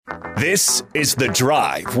This is The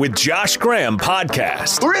Drive with Josh Graham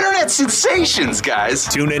podcast. We're internet sensations, guys.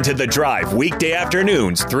 Tune into The Drive weekday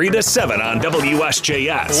afternoons 3 to 7 on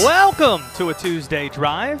WSJS. Welcome to a Tuesday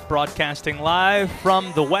Drive, broadcasting live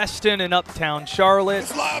from the Westin in Uptown Charlotte.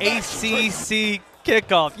 ACC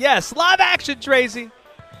Kickoff. Yes, live action, Tracy.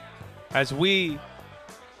 As we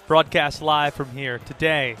broadcast live from here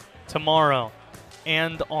today, tomorrow,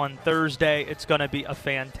 and on Thursday. It's going to be a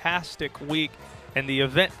fantastic week. And the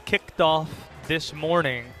event kicked off this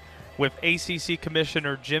morning with ACC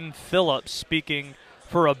Commissioner Jim Phillips speaking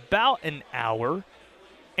for about an hour.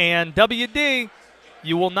 And WD,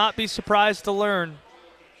 you will not be surprised to learn,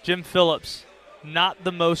 Jim Phillips, not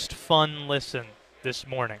the most fun listen this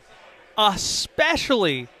morning,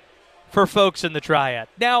 especially for folks in the Triad.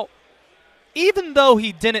 Now, even though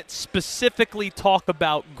he didn't specifically talk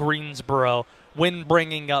about Greensboro when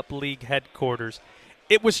bringing up league headquarters,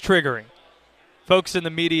 it was triggering. Folks in the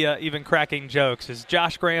media even cracking jokes. Is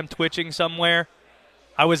Josh Graham twitching somewhere?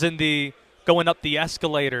 I was going up the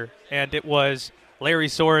escalator, and it was Larry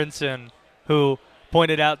Sorensen who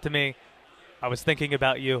pointed out to me, I was thinking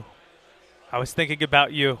about you. I was thinking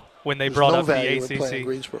about you when they brought up the ACC.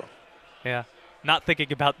 Greensboro. Yeah, not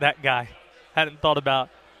thinking about that guy. Hadn't thought about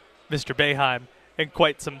Mr. Boeheim in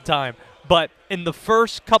quite some time. But in the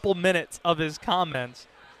first couple minutes of his comments,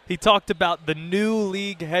 he talked about the new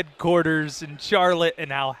league headquarters in Charlotte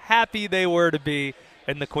and how happy they were to be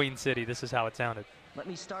in the Queen City. This is how it sounded. Let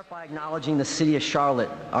me start by acknowledging the city of Charlotte,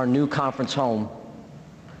 our new conference home.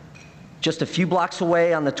 Just a few blocks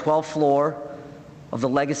away on the 12th floor of the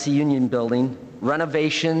Legacy Union Building,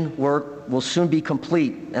 renovation work will soon be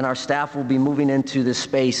complete, and our staff will be moving into this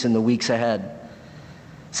space in the weeks ahead.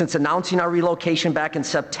 Since announcing our relocation back in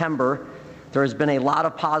September, there has been a lot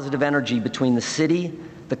of positive energy between the city,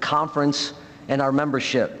 the conference, and our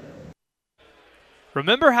membership.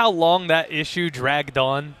 Remember how long that issue dragged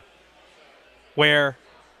on? Where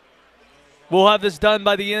we'll have this done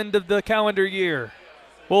by the end of the calendar year.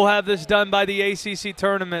 We'll have this done by the ACC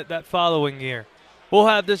tournament that following year. We'll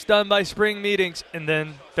have this done by spring meetings. And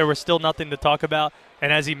then there was still nothing to talk about.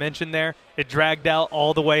 And as he mentioned there, it dragged out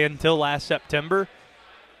all the way until last September.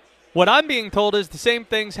 What I'm being told is the same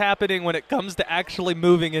thing's happening when it comes to actually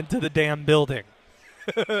moving into the damn building.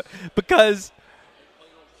 Because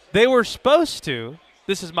they were supposed to,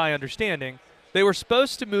 this is my understanding, they were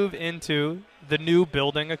supposed to move into the new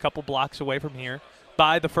building a couple blocks away from here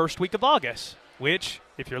by the first week of August, which,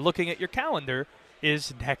 if you're looking at your calendar,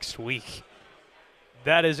 is next week.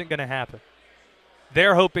 That isn't going to happen.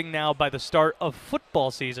 They're hoping now by the start of football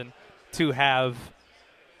season to have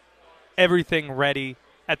everything ready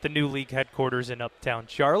at the new league headquarters in Uptown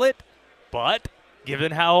Charlotte. But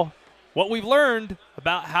given what we've learned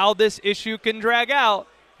about how this issue can drag out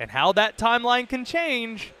and how that timeline can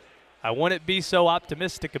change, I wouldn't be so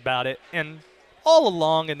optimistic about it. And all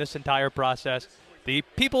along in this entire process, the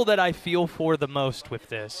people that I feel for the most with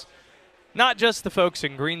this, not just the folks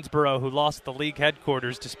in Greensboro who lost the league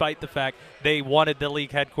headquarters despite the fact they wanted the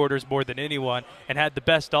league headquarters more than anyone and had the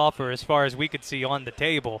best offer as far as we could see on the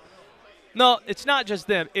table. No, it's not just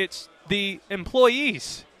them. It's the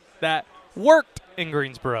employees that worked in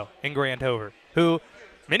Greensboro and Grand Hover, who,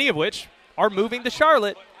 many of which are moving to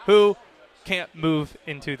Charlotte, who can't move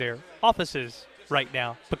into their offices right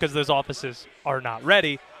now because those offices are not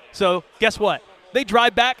ready. So guess what? They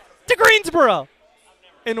drive back to Greensboro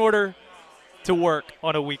in order to work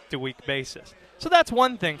on a week-to-week basis. So that's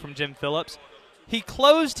one thing from Jim Phillips. He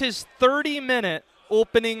closed his 30-minute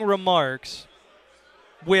opening remarks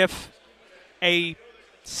with a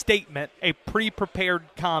statement, a pre-prepared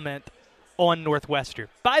comment on Northwestern.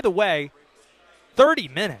 By the way, 30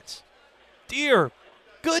 minutes. Dear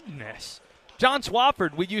goodness. John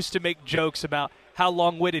Swafford, we used to make jokes about how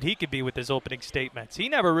long-winded he could be with his opening statements. He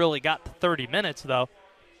never really got to 30 minutes, though.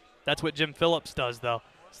 That's what Jim Phillips does, though.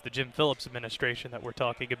 It's the Jim Phillips administration that we're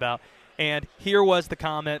talking about. And here was the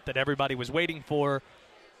comment that everybody was waiting for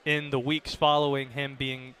in the weeks following him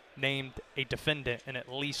being named a defendant in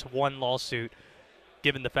at least one lawsuit,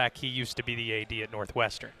 given the fact he used to be the AD at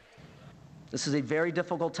Northwestern. This is a very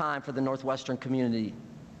difficult time for the Northwestern community,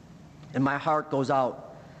 and my heart goes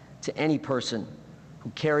out to any person who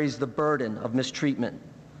carries the burden of mistreatment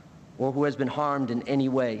or who has been harmed in any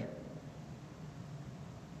way.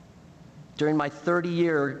 During my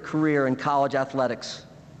 30-year career in college athletics,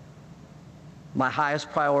 my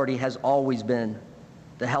highest priority has always been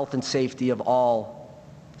the health and safety of all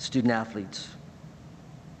student athletes.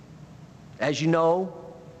 As you know,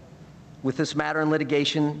 with this matter in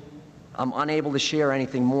litigation, I'm unable to share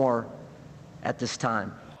anything more at this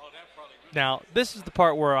time. Now, this is the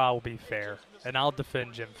part where I'll be fair. and I'll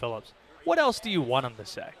defend Jim Phillips. What else do you want him to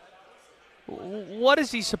say? What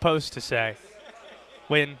is he supposed to say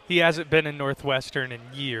when he hasn't been in Northwestern in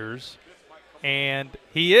years and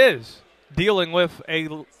he is dealing with a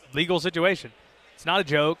legal situation? It's not a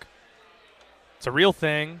joke. It's a real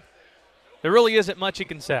thing. There really isn't much he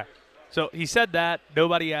can say. So he said that.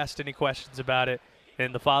 Nobody asked any questions about it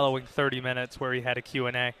in the following 30 minutes where he had a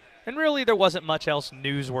Q&A. And really there wasn't much else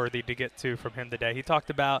newsworthy to get to from him today. He talked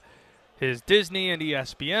about his Disney and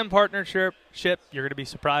ESPN partnership. You're going to be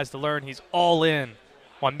surprised to learn he's all in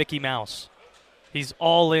on Mickey Mouse. He's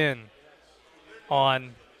all in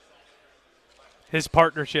on his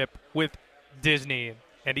partnership with Disney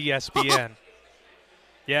and ESPN.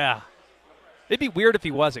 Yeah. It'd be weird if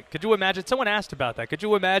he wasn't. Could you imagine? Someone asked about that. Could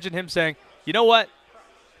you imagine him saying, you know what?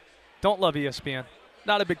 Don't love ESPN.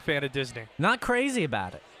 Not a big fan of Disney. Not crazy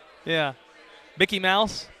about it. Yeah. Mickey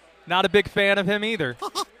Mouse, not a big fan of him either.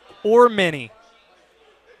 Or Minnie.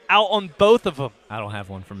 Out on both of them. I don't have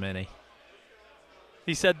one for Minnie.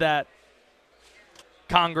 He said that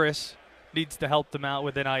Congress needs to help them out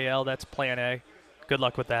with NIL. That's plan A. Good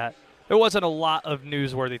luck with that. There wasn't a lot of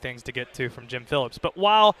newsworthy things to get to from Jim Phillips. But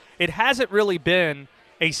while it hasn't really been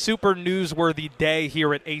a super newsworthy day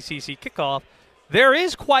here at ACC Kickoff, there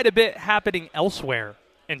is quite a bit happening elsewhere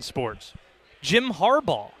in sports. Jim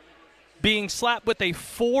Harbaugh being slapped with a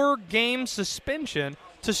 4-game suspension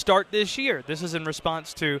to start this year. This is in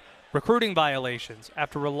response to recruiting violations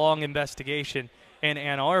after a long investigation in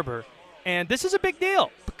Ann Arbor. And this is a big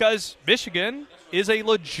deal because Michigan is a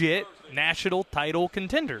legit national title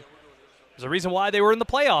contender. There's a reason why they were in the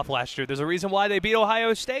playoff last year. There's a reason why they beat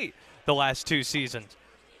Ohio State the last 2 seasons.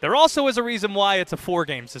 There also is a reason why it's a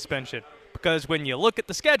 4-game suspension, because when you look at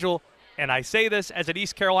the schedule, and I say this as an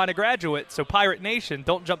East Carolina graduate, so Pirate Nation,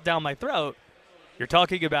 don't jump down my throat, you're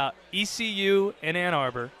talking about ECU in Ann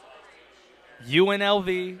Arbor,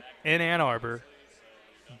 UNLV in Ann Arbor,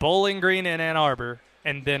 Bowling Green in Ann Arbor,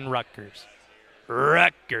 and then Rutgers.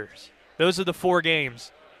 Rutgers. Those are the 4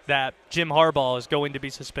 games that Jim Harbaugh is going to be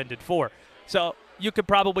suspended for. So you could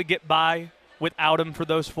probably get by without him for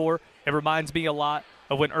those 4. It reminds me a lot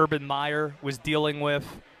of when Urban Meyer was dealing with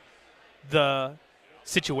the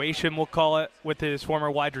situation, we'll call it, with his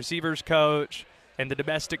former wide receivers coach and the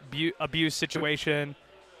domestic abuse situation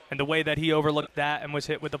and the way that he overlooked that and was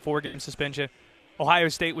hit with a 4-game suspension. Ohio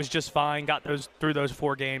State was just fine, got through those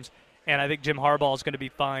 4 games, and I think Jim Harbaugh is going to be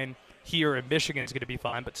fine here, and Michigan is going to be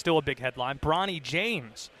fine, but still a big headline. Bronny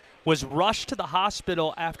James was rushed to the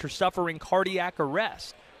hospital after suffering cardiac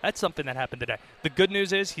arrest. That's something that happened today. The good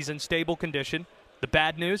news is he's in stable condition. The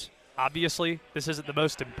bad news, obviously, this isn't the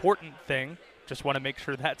most important thing. Just want to make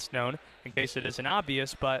sure that's known in case it isn't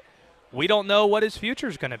obvious, but we don't know what his future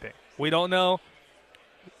is going to be. We don't know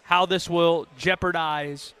how this will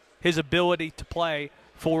jeopardize his ability to play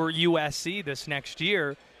for USC this next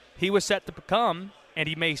year. He was set to become, and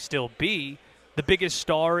he may still be, the biggest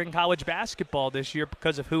star in college basketball this year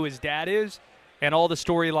because of who his dad is and all the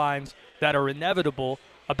storylines that are inevitable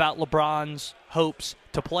about LeBron's hopes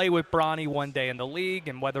to play with Bronny one day in the league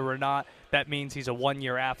and whether or not that means he's a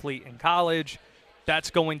 1-year athlete in college. That's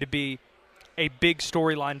going to be a big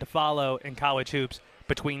storyline to follow in college hoops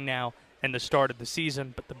between now and the start of the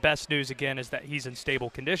season. But the best news, again, is that he's in stable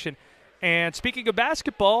condition. And speaking of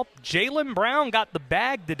basketball, Jaylen Brown got the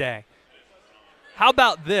bag today. How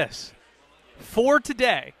about this? For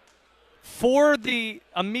today, for the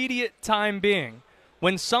immediate time being,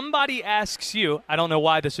 when somebody asks you, I don't know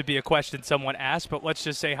why this would be a question someone asked, but let's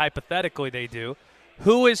just say hypothetically they do,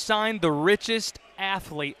 who has signed the richest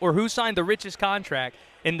athlete or who signed the richest contract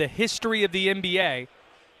in the history of the NBA,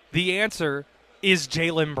 the answer is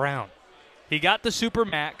Jaylen Brown. He got the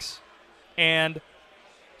Supermax, and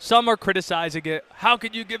some are criticizing it. How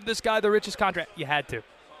could you give this guy the richest contract? You had to.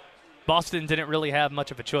 Boston didn't really have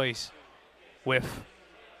much of a choice with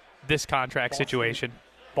this contract situation.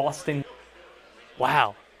 Boston.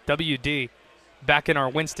 Wow. WD back in our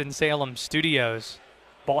Winston-Salem studios.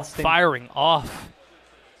 Boston. Firing off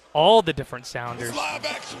all the different sounders.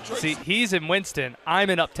 See, he's in Winston.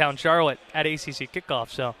 I'm in Uptown Charlotte at ACC Kickoff,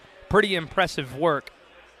 so pretty impressive work.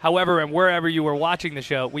 However, and wherever you were watching the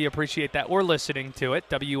show, we appreciate that or listening to it.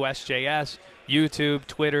 WSJS, YouTube,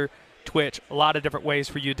 Twitter, Twitch, a lot of different ways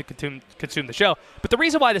for you to consume the show. But the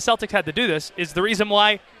reason why the Celtics had to do this is the reason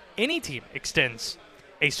why any team extends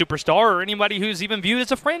a superstar or anybody who's even viewed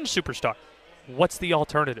as a fringe superstar. What's the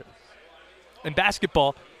alternative? In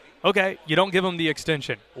basketball, okay, you don't give him the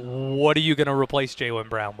extension. What are you going to replace Jaylen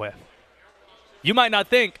Brown with? You might not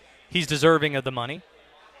think he's deserving of the money.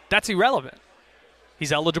 That's irrelevant.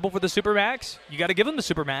 He's eligible for the Supermax. You got to give him the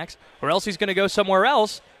Supermax, or else he's going to go somewhere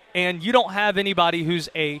else And you don't have anybody who's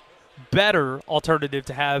a better alternative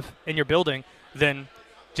to have in your building than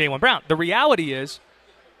Jaylen Brown. The reality is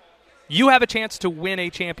you have a chance to win a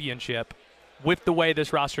championship with the way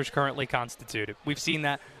this roster is currently constituted. We've seen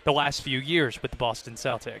that the last few years with the Boston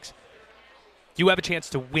Celtics. You have a chance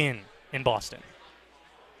to win in Boston.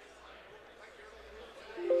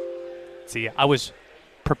 See, I was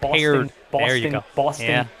prepared. There you go.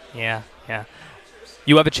 Boston. Yeah.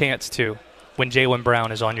 You have a chance to when Jaylen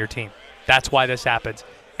Brown is on your team. That's why this happens.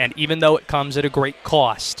 And even though it comes at a great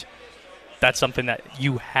cost, that's something that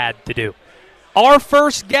you had to do. Our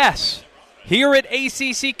first guest here at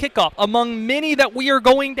ACC Kickoff, among many that we are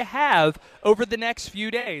going to have over the next few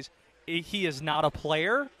days. He is not a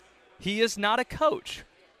player. He is not a coach.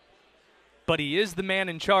 But he is the man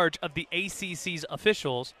in charge of the ACC's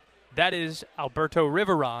officials. That is Alberto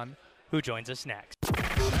Riveron, who joins us next.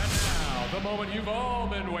 And now, the moment you've all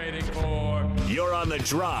been waiting for. You're on The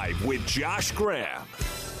Drive with Josh Graham.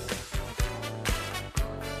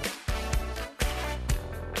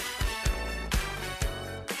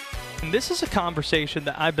 And this is a conversation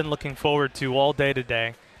that I've been looking forward to all day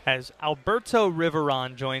today as Alberto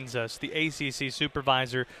Riveron joins us, the ACC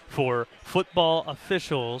Supervisor for football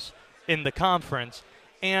officials in the conference.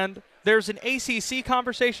 And there's an ACC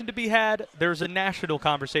conversation to be had. There's a national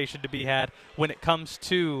conversation to be had when it comes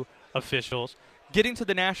to officials. Getting to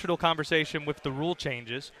the national conversation with the rule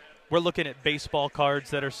changes, we're looking at baseball cards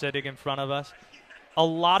that are sitting in front of us. A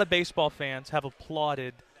lot of baseball fans have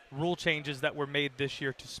applauded rule changes that were made this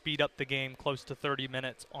year to speed up the game close to 30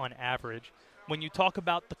 minutes on average. When you talk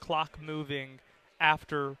about the clock moving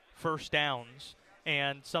after first downs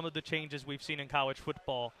and some of the changes we've seen in college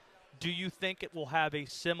football, do you think it will have a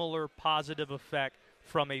similar positive effect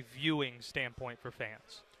from a viewing standpoint for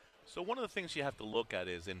fans? So one of the things you have to look at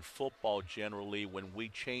is in football generally when we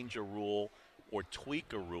change a rule or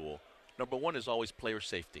tweak a rule, number one is always player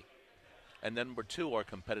safety. And then number two are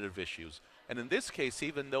competitive issues. And in this case,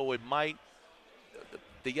 even though it might,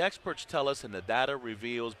 the experts tell us and the data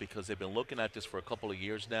reveals, because they've been looking at this for a couple of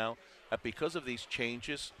years now, that because of these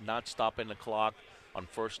changes, not stopping the clock on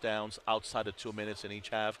first downs outside of 2 minutes in each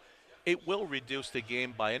half, it will reduce the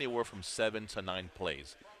game by anywhere from 7 to 9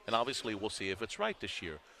 plays. And obviously we'll see if it's right this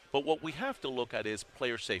year. But what we have to look at is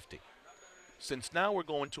player safety. Since now we're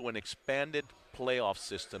going to an expanded playoff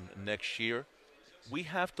system next year, we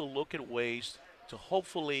have to look at ways to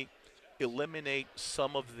hopefully eliminate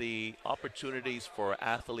some of the opportunities for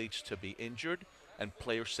athletes to be injured and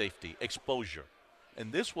player safety, exposure.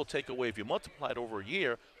 And this will take away, if you multiply it over a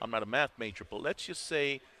year, I'm not a math major, but let's just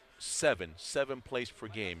say seven plays per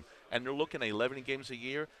game, and they're looking at 11 games a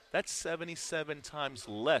year, that's 77 times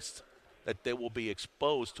less that they will be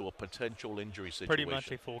exposed to a potential injury situation. Pretty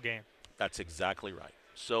much a full game. That's exactly right.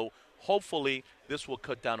 So hopefully this will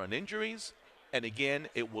cut down on injuries, and again,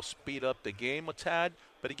 it will speed up the game a tad.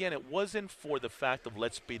 But again, it wasn't for the fact of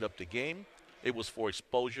let's speed up the game. It was for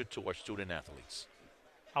exposure to our student athletes.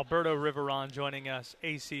 Alberto Riveron joining us,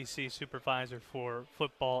 ACC Supervisor for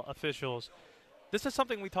football officials. This is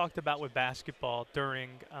something we talked about with basketball during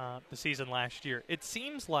the season last year. It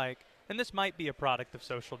seems like, and this might be a product of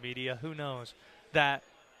social media, who knows, that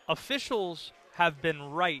officials have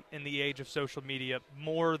been right in the age of social media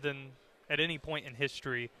more than at any point in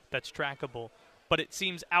history that's trackable. But it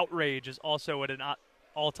seems outrage is also at an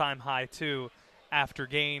all-time high, too, after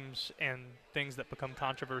games and things that become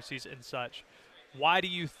controversies and such. Why do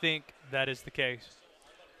you think that is the case?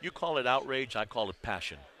 You call it outrage, I call it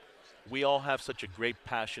passion. We all have such a great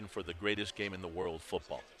passion for the greatest game in the world,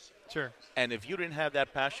 football. Sure. And if you didn't have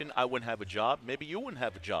that passion, I wouldn't have a job. Maybe you wouldn't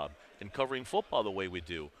have a job in covering football the way we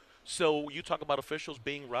do. So you talk about officials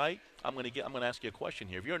being right. I'm going to ask you a question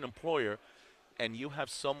here. If you're an employer and you have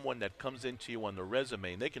someone that comes into you on the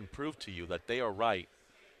resume and they can prove to you that they are right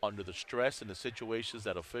under the stress and the situations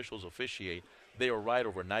that officials officiate, they are right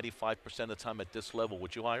over 95% of the time at this level,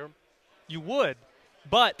 would you hire them? You would.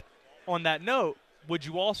 But on that note, would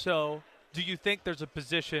you also, do you think there's a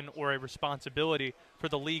position or a responsibility for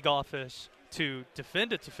the league office to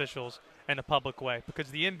defend its officials in a public way? Because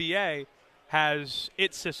the NBA has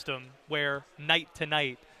its system where night to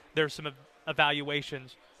night there's some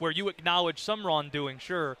evaluations where you acknowledge some wrongdoing,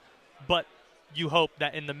 sure, but you hope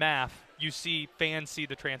that in the math fans see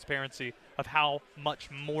the transparency of how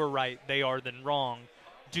much more right they are than wrong.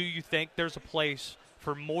 Do you think there's a place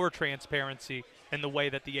for more transparency in the way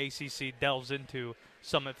that the ACC delves into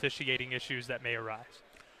some officiating issues that may arise?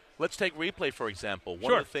 Let's take replay, for example.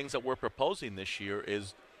 One of the things that we're proposing this year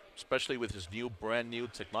is, especially with this new, brand new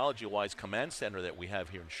technology-wise command center that we have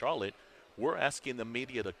here in Charlotte, we're asking the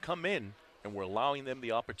media to come in and we're allowing them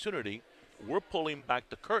the opportunity we're pulling back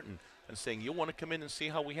the curtain and saying, you want to come in and see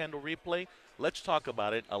how we handle replay? Let's talk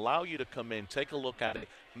about it, allow you to come in, take a look at it,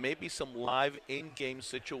 maybe some live in-game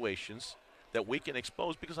situations that we can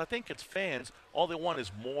expose, because I think it's fans, all they want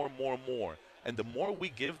is more. And the more we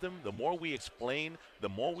give them, the more we explain, the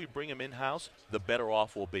more we bring them in-house, the better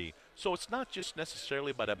off we'll be. So it's not just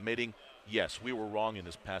necessarily about admitting, yes, we were wrong in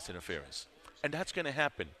this pass interference. And that's going to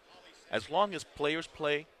happen. As long as players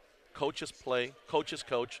play, coaches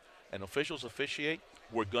coach, and officials officiate,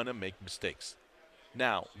 we're going to make mistakes.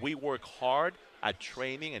 Now, we work hard at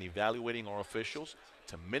training and evaluating our officials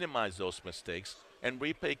to minimize those mistakes, and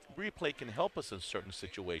replay can help us in certain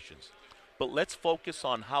situations. But let's focus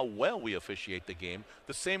on how well we officiate the game,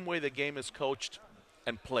 the same way the game is coached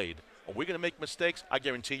and played. Are we going to make mistakes? I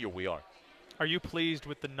guarantee you we are. Are you pleased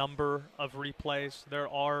with the number of replays there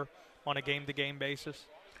are on a game-to-game basis?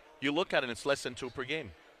 You look at it, it's less than 2 per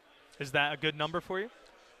game. Is that a good number for you?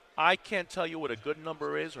 I can't tell you what a good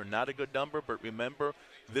number is or not a good number, but remember,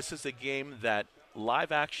 this is a game that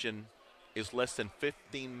live action is less than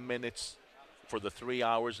 15 minutes for the 3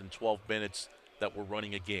 hours and 12 minutes that we're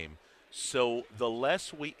running a game. So the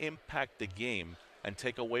less we impact the game and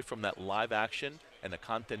take away from that live action and the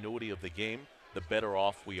continuity of the game, the better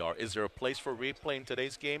off we are. Is there a place for replay in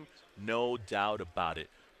today's game? No doubt about it.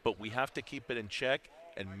 But we have to keep it in check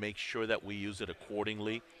and make sure that we use it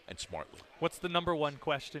accordingly and smartly. What's the number one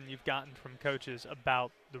question you've gotten from coaches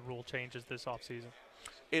about the rule changes this offseason?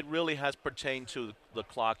 It really has pertained to the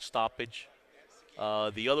clock stoppage.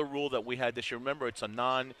 The other rule that we had this year, remember, it's a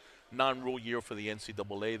non-rule year for the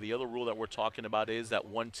NCAA. The other rule that we're talking about is that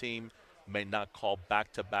one team may not call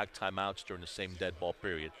back-to-back timeouts during the same dead ball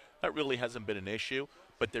period. That really hasn't been an issue,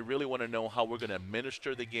 but they really want to know how we're going to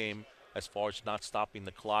administer the game as far as not stopping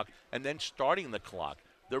the clock and then starting the clock.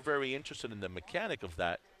 They're very interested in the mechanic of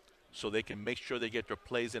that so they can make sure they get their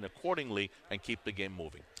plays in accordingly and keep the game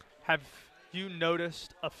moving. Have you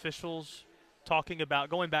noticed officials talking about,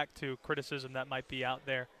 going back to criticism that might be out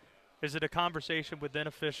there, is it a conversation within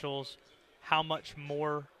officials how much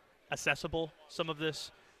more accessible some of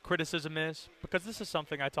this criticism is? Because this is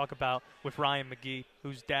something I talk about with Ryan McGee,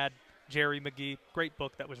 whose dad, Jerry McGee, great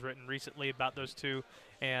book that was written recently about those two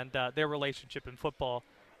and their relationship in football.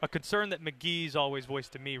 A concern that McGee's always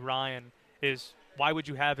voiced to me, Ryan, is why would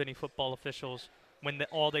you have any football officials when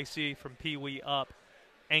all they see from Pee Wee up,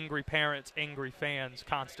 angry parents, angry fans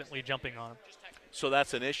constantly jumping on them? So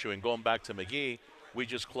that's an issue. And going back to McGee, we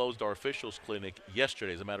just closed our officials clinic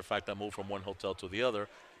yesterday. As a matter of fact, I moved from one hotel to the other.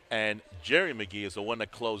 And Jerry McGee is the one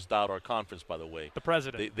that closed out our conference, by the way. The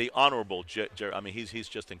president. The honorable Jerry. I mean, he's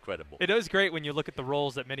just incredible. It is great when you look at the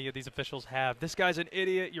roles that many of these officials have. This guy's an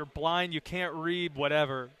idiot. You're blind. You can't read,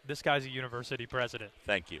 whatever. This guy's a university president.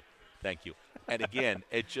 Thank you. Thank you. And, again,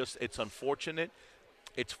 it's unfortunate.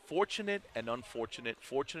 It's fortunate and unfortunate.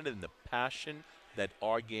 Fortunate in the passion that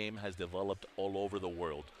our game has developed all over the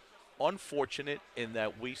world. Unfortunate in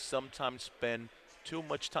that we sometimes spend too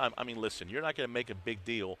much time. I mean, listen, you're not going to make a big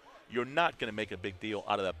deal. You're not going to make a big deal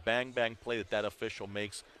out of that bang-bang play that official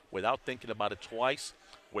makes without thinking about it twice,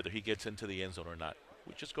 whether he gets into the end zone or not.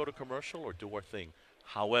 We just go to commercial or do our thing.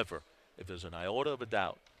 However, if there's an iota of a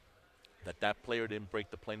doubt that player didn't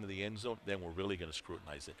break the plane of the end zone, then we're really going to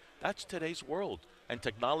scrutinize it. That's today's world, and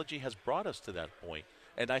technology has brought us to that point.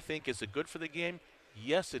 And I think, is it good for the game?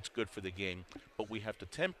 Yes, it's good for the game, but we have to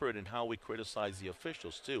temper it in how we criticize the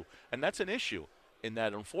officials too. And that's an issue in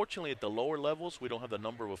that, unfortunately, at the lower levels, we don't have the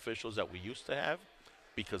number of officials that we used to have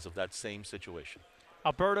because of that same situation.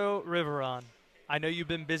 Alberto Riveron, I know you've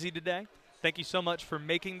been busy today. Thank you so much for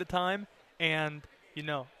making the time. And, you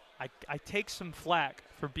know, I take some flack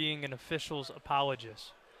for being an official's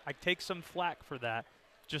apologist. I take some flack for that.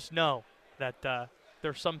 Just know that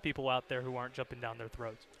there are some people out there who aren't jumping down their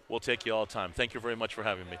throats. We'll take you all the time. Thank you very much for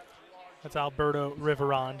having me. That's Alberto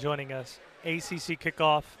Riveron joining us. ACC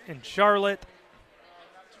Kickoff in Charlotte.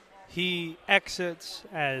 He exits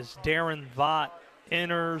as Daron Vaught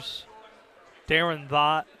enters. Daron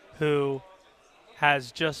Vaught, who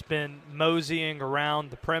has just been moseying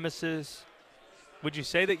around the premises. Would you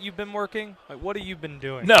say that you've been working? Like, what have you been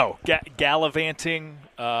doing? No, gallivanting,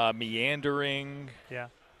 meandering. Yeah.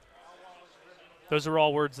 Those are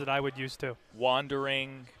all words that I would use too.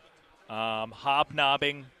 Wandering,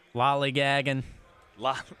 hobnobbing. Lollygagging.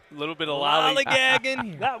 Little bit of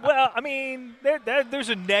lollygagging. Well, I mean, there's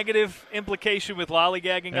a negative implication with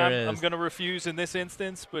lollygagging. I'm going to refuse in this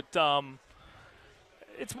instance, but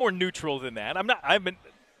it's more neutral than that.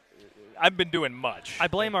 I've been doing much. I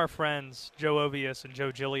blame our friends Joe Ovius and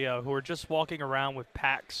Joe Giglio, who are just walking around with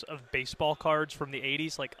packs of baseball cards from the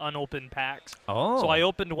 80s, like unopened packs. Oh. So I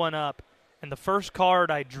opened one up, and the first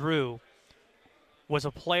card I drew was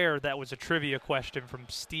a player that was a trivia question from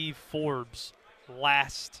Steve Forbes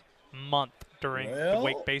last month during the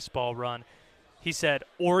Wake baseball run. He said,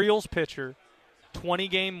 Orioles pitcher,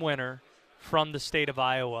 20-game winner from the state of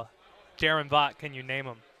Iowa. Daron Vaught, can you name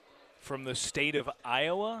him? From the state of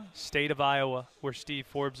Iowa? State of Iowa, where Steve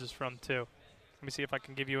Forbes is from, too. Let me see if I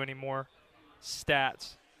can give you any more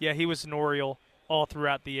stats. Yeah, he was an Oriole all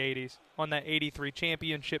throughout the 80s on that 83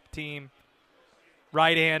 championship team.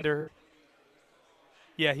 Right-hander.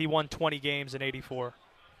 Yeah, he won 20 games in 84.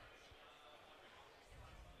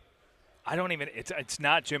 I don't even – it's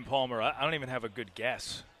not Jim Palmer. I don't even have a good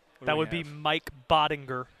guess. That would be Mike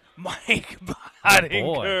Bottinger. Mike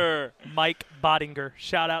Bottinger. Mike Bottinger.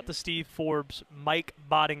 Shout out to Steve Forbes. Mike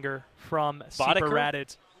Bottinger from Cedar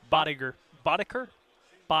Rapids. Bottinger. Boddicker?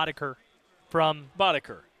 Boddicker from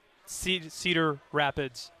Boddicker. Cedar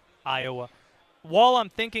Rapids, Iowa. While I'm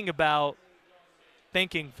thinking,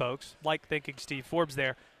 folks, like thinking Steve Forbes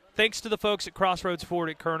there, thanks to the folks at Crossroads Ford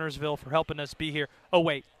at Kernersville for helping us be here. Oh,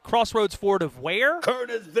 wait. Crossroads Ford of where?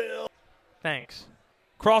 Kernersville. Thanks.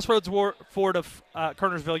 Crossroads Ford of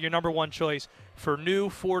Kernersville, your number one choice for new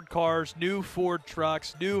Ford cars, new Ford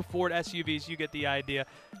trucks, new Ford SUVs. You get the idea.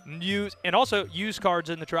 And also used cars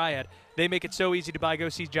in the Triad. They make it so easy to buy. Go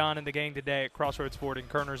see John and the gang today at Crossroads Ford in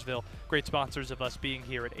Kernersville. Great sponsors of us being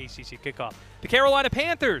here at ACC Kickoff. The Carolina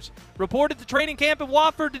Panthers reported to training camp in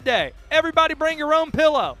Wofford today. Everybody bring your own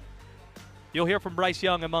pillow. You'll hear from Bryce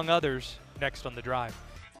Young, among others, next on The Drive.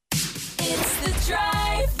 It's The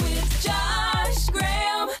Drive with Josh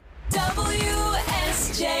Graham, WSJS.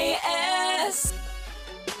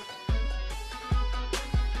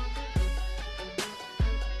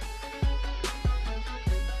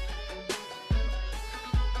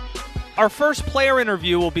 Our first player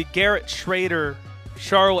interview will be Garrett Schrader,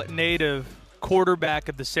 Charlotte native, quarterback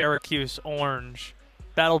of the Syracuse Orange.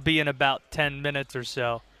 That'll be in about 10 minutes or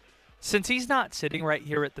so. Since he's not sitting right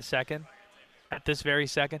here at this very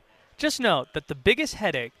second, just note that the biggest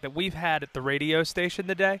headache that we've had at the radio station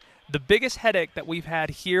today, the biggest headache that we've had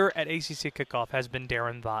here at ACC Kickoff has been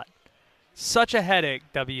Daron Vaught. Such a headache,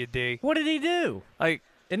 WD. What did he do?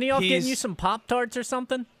 Isn't he off getting you some Pop-Tarts or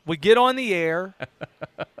something? We get on the air,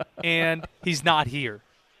 and he's not here.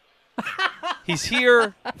 He's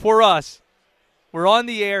here for us. We're on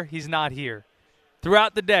the air. He's not here.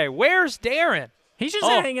 Throughout the day, where's Daron? He's just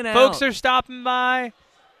hanging out. Folks are stopping by.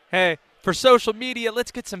 Hey, for social media,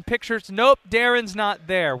 let's get some pictures. Nope, Daron's not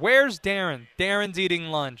there. Where's Daron? Daron's eating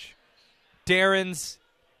lunch. Daron's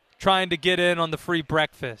trying to get in on the free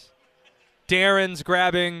breakfast. Daron's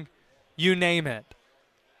grabbing you name it.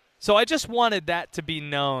 So I just wanted that to be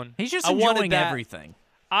known. He's just enjoying everything.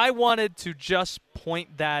 I wanted to just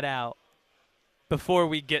point that out before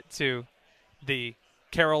we get to the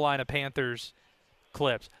Carolina Panthers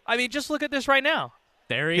clips. I mean, just look at this right now.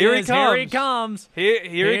 Here he comes. Here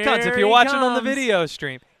he comes. If you're watching on the video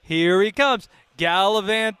stream, here he comes.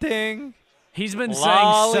 Gallivanting. He's been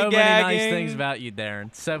saying so many nice things about you,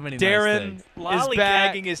 Daron. So many nice things.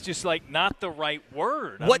 Lollygagging is just not the right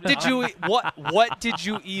word. What did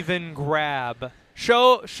you even grab?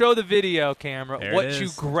 Show the video camera. What you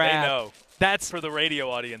grabbed. They know. That's for the radio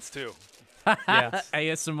audience too. Yes.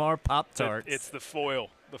 ASMR Pop-Tarts. It's the foil.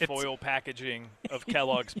 The foil packaging of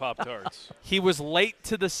Kellogg's Pop-Tarts. He was late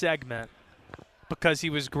to the segment because he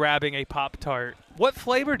was grabbing a Pop-Tart. What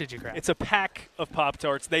flavor did you grab? It's a pack of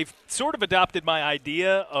Pop-Tarts. They've sort of adopted my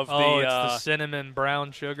idea of it's the cinnamon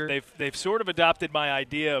brown sugar. They've sort of adopted my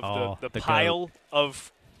idea of the pile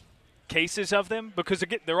of cases of them because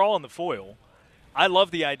they're all in the foil. I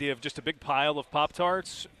love the idea of just a big pile of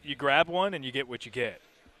Pop-Tarts. You grab one and you get what you get.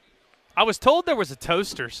 I was told there was a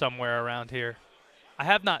toaster somewhere around here. I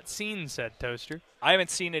have not seen said toaster. I haven't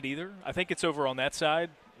seen it either. I think it's over on that side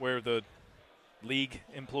where the league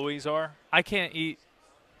employees are. I can't eat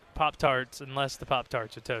Pop-Tarts unless the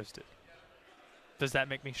Pop-Tarts are toasted. Does that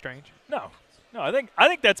make me strange? No. I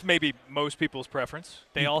think that's maybe most people's preference.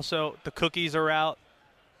 They the cookies are out.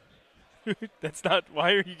 That's not.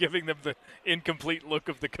 Why are you giving them the incomplete look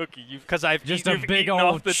of the cookie? Because I've just eaten a big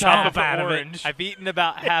off old the chop top of out of orange. it. I've eaten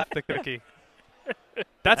about half the cookie.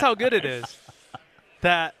 That's how good it is.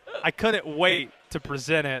 That I couldn't wait to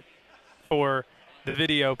present it for the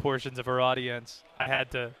video portions of our audience. I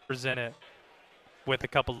had to present it with a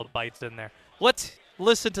couple of bites in there. Let's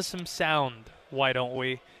listen to some sound, why don't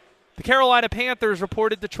we? The Carolina Panthers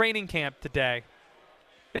reported to training camp today.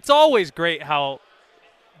 It's always great how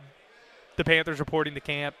the Panthers reporting to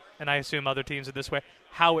camp, and I assume other teams are this way,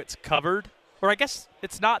 how it's covered. Or I guess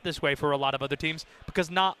it's not this way for a lot of other teams because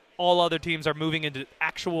not all other teams are moving into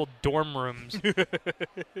actual dorm rooms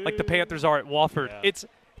like the Panthers are at Wofford. Yeah.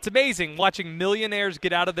 It's It's amazing watching millionaires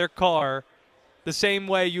get out of their car the same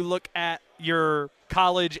way you look at your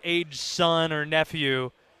college-age son or nephew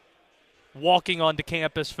walking onto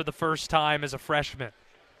campus for the first time as a freshman.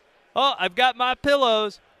 Oh, I've got my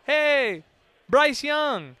pillows. Hey, Bryce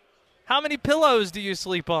Young, how many pillows do you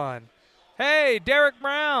sleep on? Hey, Derek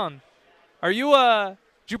Brown, did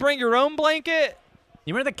you bring your own blanket?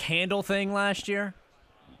 You remember the candle thing last year?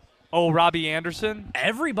 Oh, Robbie Anderson?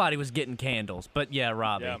 Everybody was getting candles, but yeah,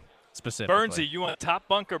 Robbie specifically. Bernsey, you want top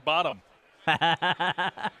bunk or bottom?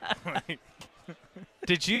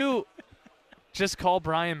 Did you just call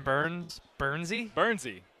Brian Burns Bernsey?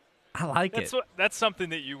 Bernsey. I like it. That's something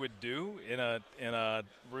that you would do in a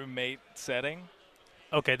roommate setting.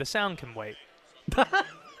 Okay, the sound can wait.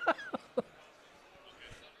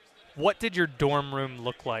 What did your dorm room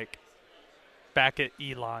look like back at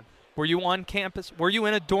Elon? Were you on campus? Were you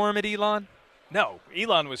in a dorm at Elon? No,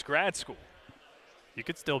 Elon was grad school. You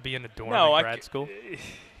could still be in a dorm at grad school.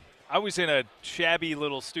 I was in a shabby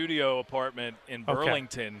little studio apartment in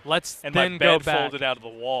Burlington. And my then bed go back. folded out of the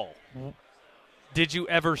wall. Did you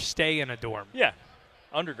ever stay in a dorm? Yeah,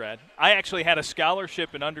 undergrad. I actually had a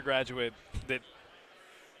scholarship in undergraduate that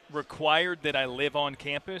required that I live on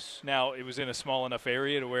campus. Now, it was in a small enough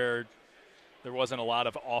area to where there wasn't a lot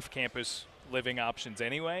of off-campus living options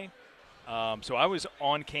anyway. So I was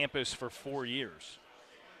on campus for 4 years.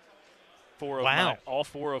 All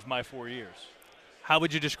 4 of my 4 years. How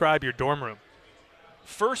would you describe your dorm room?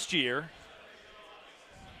 First year,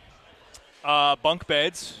 bunk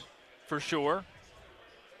beds, for sure.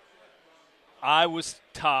 I was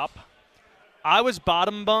top. I was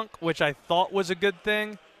bottom bunk, which I thought was a good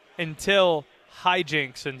thing until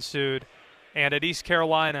hijinks ensued. And at East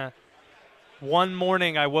Carolina, one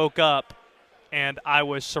morning I woke up and I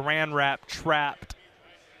was saran wrap trapped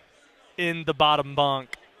in the bottom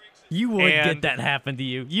bunk. You would get that happen to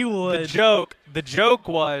you. You would. The joke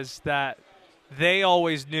was that they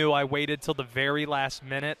always knew I waited till the very last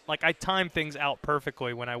minute. Like, I time things out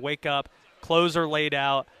perfectly. When I wake up, clothes are laid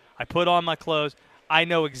out. I put on my clothes. I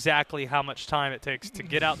know exactly how much time it takes to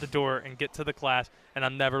get out the door and get to the class, and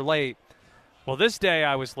I'm never late. Well, this day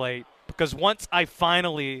I was late because once I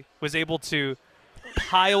finally was able to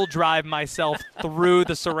pile drive myself through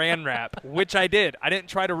the saran wrap, which I did. I didn't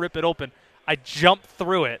try to rip it open. I jumped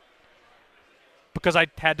through it because I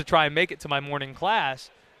had to try and make it to my morning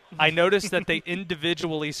class. I noticed that they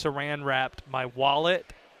individually saran wrapped my wallet,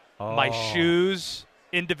 my shoes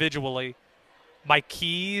individually, my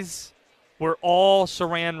keys were all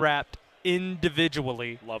saran wrapped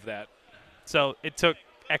individually. Love that. So it took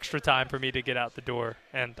extra time for me to get out the door,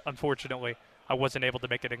 and unfortunately I wasn't able to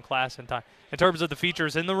make it in class in time. In terms of the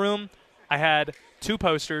features in the room, I had 2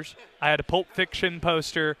 posters. I had a Pulp Fiction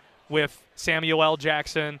poster with Samuel L.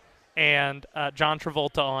 Jackson and John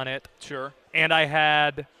Travolta on it. Sure. And I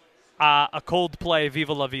had a Coldplay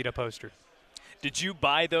Viva La Vida poster. Did you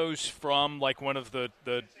buy those from, like, one of the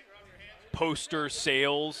poster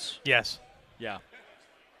sales? Yes. Yeah.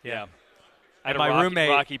 I And had my roommate,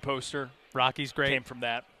 Rocky poster. Rocky's great. Came from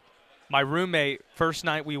that. My roommate, first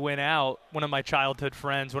night we went out, one of my childhood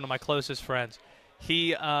friends, one of my closest friends,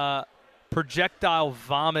 he projectile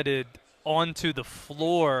vomited onto the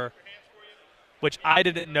floor, which I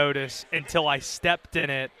didn't notice until I stepped in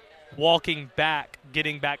it, getting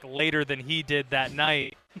back later than he did that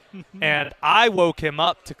night. And I woke him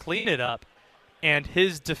up to clean it up, and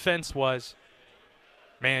his defense was,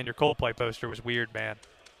 man, your Coldplay poster was weird, man.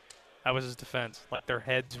 That was his defense. Like their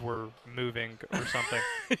heads were moving or something.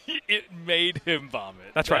 It made him vomit.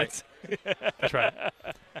 That's right. That's right.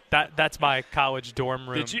 That's my college dorm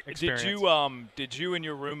room experience. Did you and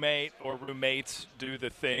your roommate or roommates do the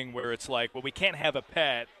thing where it's like, well, we can't have a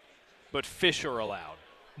pet, but fish are allowed?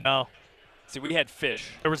 No. See, we had fish.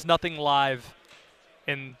 There was nothing live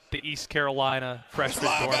in the East Carolina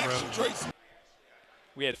freshman dorm room.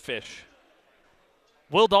 We had fish.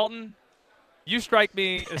 Will Dalton, you strike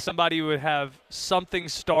me as somebody who would have something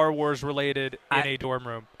Star Wars related in a dorm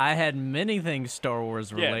room. I had many things Star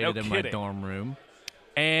Wars related in my dorm room.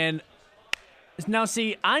 And now,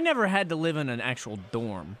 see, I never had to live in an actual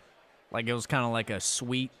dorm. Like, it was kind of like a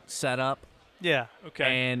suite setup. Yeah. Okay.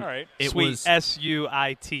 And all right. It Suite, was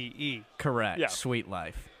S-U-I-T-E. Correct. Yeah. Suite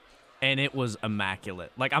life. And it was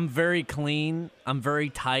immaculate. Like, I'm very clean. I'm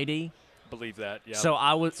very tidy. Believe that. Yeah. So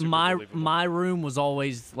I was my room was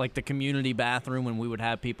always like the community bathroom when we would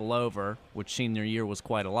have people over, which senior year was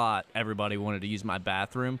quite a lot. Everybody wanted to use my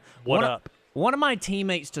bathroom. What up? One of my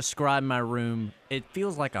teammates described my room. It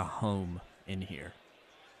feels like a home in here.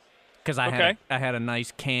 Because I had a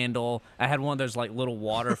nice candle. I had one of those like little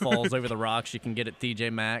waterfalls over the rocks you can get at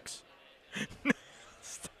TJ Maxx.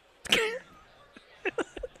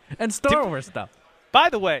 And Star Wars stuff. By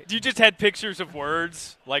the way, you just had pictures of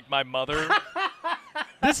words like my mother.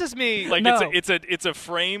 This is me. Like No. it's a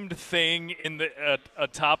framed thing in the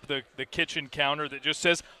atop the kitchen counter that just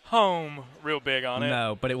says home real big on it.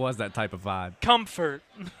 No, but it was that type of vibe. Comfort.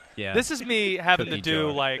 Yeah. This is me having to Cookie do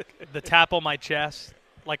jar. like the tap on my chest,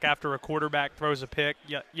 like after a quarterback throws a pick.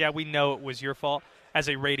 Yeah, we know it was your fault as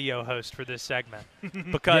a radio host for this segment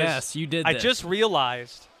because Yes, you did I this. just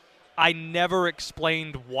realized I never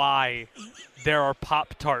explained why there are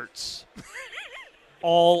Pop-Tarts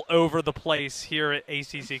all over the place here at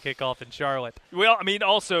ACC Kickoff in Charlotte. Well, I mean,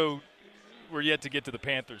 also we're yet to get to the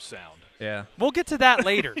Panthers sound. Yeah. We'll get to that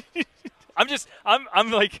later.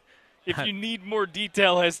 I'm like, if you need more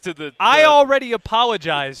detail as to the I already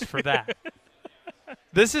apologized for that.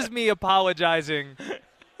 This is me apologizing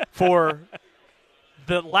for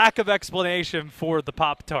the lack of explanation for the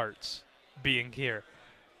Pop-Tarts being here.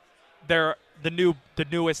 They're the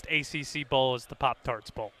newest ACC bowl is the Pop-Tarts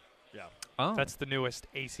Bowl. Yeah. Oh. That's the newest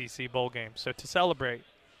ACC bowl game. So to celebrate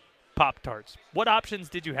Pop-Tarts, what options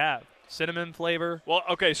did you have? Cinnamon flavor? Well,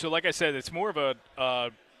 okay, so like I said, it's more of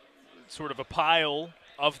a sort of a pile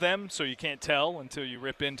of them, so you can't tell until you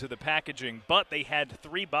rip into the packaging. But they had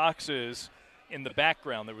 3 boxes in the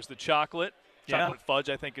background. There was the chocolate fudge,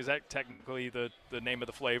 I think is that technically the name of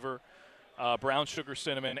the flavor, brown sugar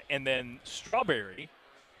cinnamon, and then strawberry.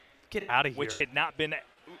 Get out of here.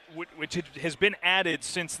 Which has been added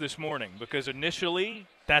since this morning, because initially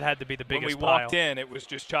That had to be the biggest when we pile. walked in, it was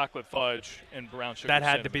just chocolate fudge and brown sugar That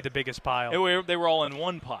had cinnamon. to be the biggest pile. They were all in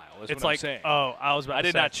one pile, is It's what like, I'm saying. oh, I was about I to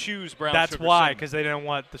did say. not choose brown That's sugar why, cinnamon. because they didn't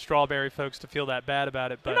want the strawberry folks to feel that bad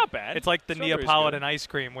about it. But They're not bad. It's like the Strawberry's Neapolitan good. ice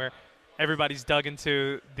cream where everybody's dug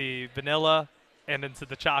into the vanilla and into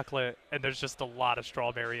the chocolate, and there's just a lot of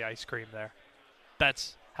strawberry ice cream there.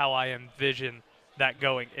 That's how I envision that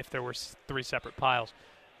going if there were 3 separate piles.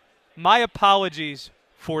 My apologies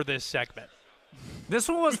for this segment. This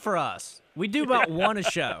one was for us. We do about one a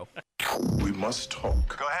show. We must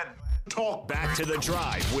talk. Go ahead. Talk back to the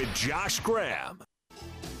drive with Josh Graham.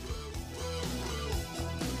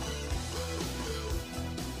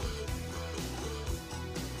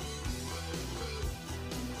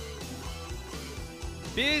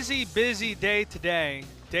 Busy day today.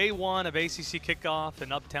 Day 1 of ACC Kickoff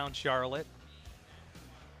in Uptown Charlotte.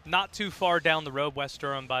 Not too far down the road, Wes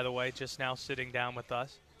Durham, by the way, just now sitting down with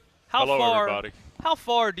us. Hello, everybody. How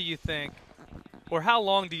far do you think, or how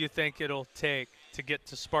long do you think it'll take to get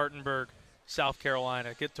to Spartanburg, South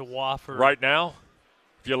Carolina, get to Wofford? Right now?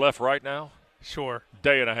 If you left right now? Sure.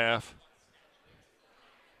 Day and a half.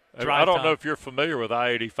 Drive I don't time. know if you're familiar with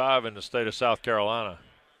I-85 in the state of South Carolina.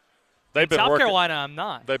 South Carolina, I'm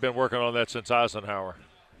not. They've been working on that since Eisenhower.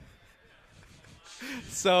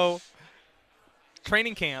 So,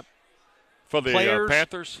 training camp. For the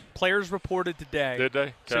Panthers? Players reported today. Did they?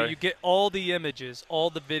 Okay. So you get all the images, all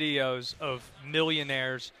the videos of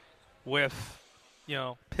millionaires with,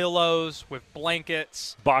 pillows, with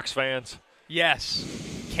blankets. Box fans.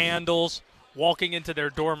 Yes. Candles, walking into their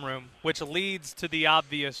dorm room, which leads to the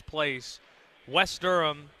obvious place. Wes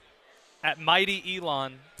Durham at Mighty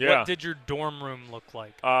Elon. Yeah. What did your dorm room look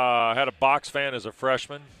like? I had a box fan as a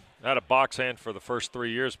freshman. I had a box fan for the first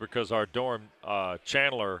 3 years because our dorm,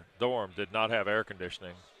 Chandler dorm, did not have air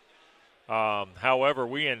conditioning. However,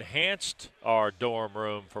 we enhanced our dorm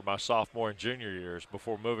room for my sophomore and junior years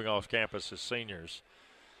before moving off campus as seniors.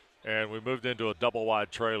 And we moved into a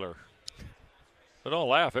double-wide trailer. But don't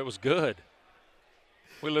laugh, it was good.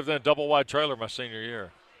 We lived in a double-wide trailer my senior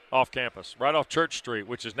year, off campus, right off Church Street,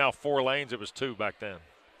 which is now 4 lanes. It was 2 back then.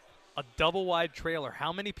 A double-wide trailer.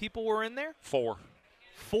 How many people were in there? 4.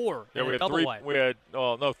 4. Yeah, we had double 3. wide. We had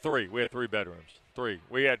 3. We had 3 bedrooms. 3.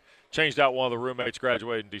 We had changed out one of the roommates,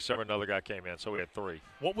 graduated in December. Another guy came in, so we had 3.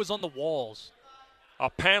 What was on the walls?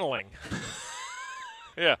 Paneling.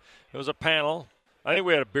 Yeah, it was a panel. I think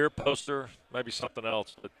we had a beer poster, maybe something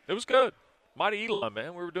else, but it was good. Mighty Elon,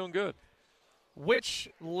 man, we were doing good. Which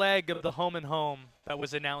leg of the home and home that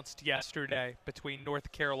was announced yesterday between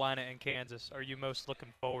North Carolina and Kansas are you most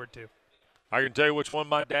looking forward to? I can tell you which one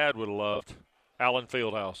my dad would have loved. Allen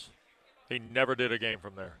Fieldhouse. He never did a game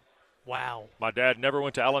from there. Wow. My dad never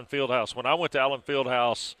went to Allen Fieldhouse. When I went to Allen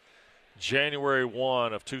Fieldhouse January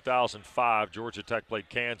 1 of 2005, Georgia Tech played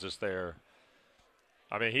Kansas there.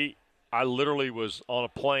 I mean, I literally was on a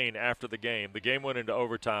plane after the game. The game went into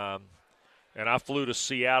overtime, and I flew to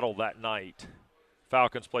Seattle that night.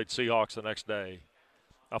 Falcons played Seahawks the next day.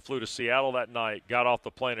 I flew to Seattle that night, got off the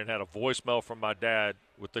plane, and had a voicemail from my dad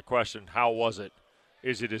with the question, how was it?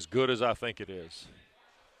 Is it as good as I think it is?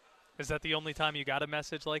 Is that the only time you got a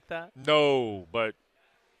message like that? No, but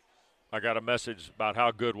I got a message about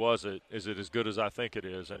how good was it. Is it as good as I think it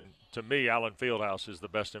is? And to me, Allen Fieldhouse is the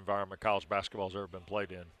best environment college basketball has ever been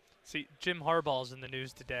played in. See, Jim Harbaugh's in the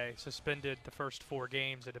news today, suspended the first 4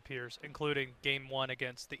 games, it appears, including Game 1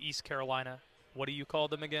 against the East Carolina. What do you call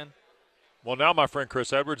them again? Well, now my friend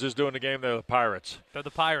Chris Edwards is doing the game. They're the Pirates. They're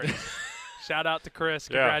the Pirates. Shout out to Chris.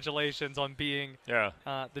 Congratulations on being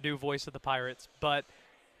the new voice of the Pirates. But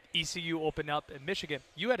ECU opened up in Michigan.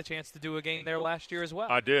 You had a chance to do a game there last year as well.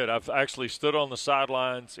 I did. I've actually stood on the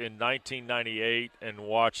sidelines in 1998 and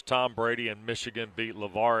watched Tom Brady and Michigan beat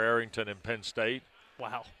LeVar Arrington and Penn State.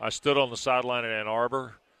 Wow. I stood on the sideline in Ann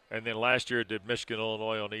Arbor, and then last year did Michigan,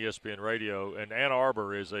 Illinois on ESPN Radio. And Ann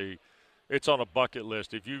Arbor it's on a bucket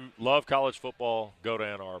list. If you love college football, go to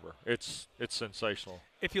Ann Arbor. It's sensational.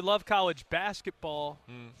 If you love college basketball,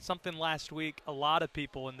 something last week, a lot of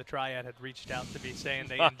people in the Triad had reached out to me saying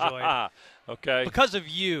they enjoyed. Okay. Because of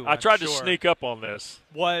you, I tried to sneak up on this.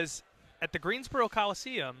 Was at the Greensboro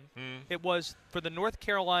Coliseum. It was for the North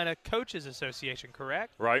Carolina Coaches Association,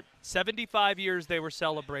 correct? Right. 75 years they were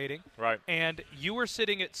celebrating. Right. And you were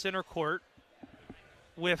sitting at center court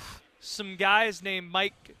with some guys named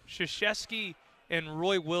Mike Krzyzewski and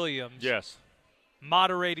Roy Williams. Yes.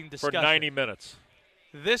 Moderating discussion. For 90 minutes.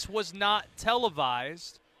 This was not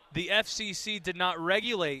televised. The FCC did not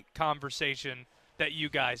regulate conversation that you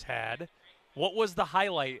guys had. What was the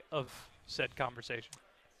highlight of said conversation?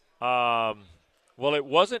 Well, it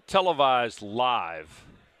wasn't televised live.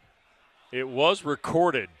 It was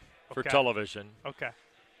recorded for television. Okay.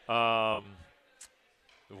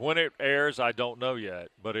 When it airs, I don't know yet,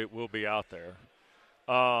 but it will be out there.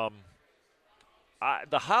 The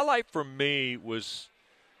highlight for me was,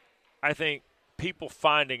 I think, people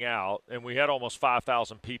finding out, and we had almost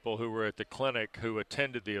 5,000 people who were at the clinic who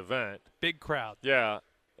attended the event. Big crowd. Yeah.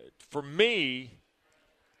 For me,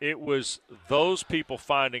 it was those people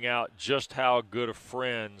finding out just how good of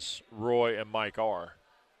friends Roy and Mike are.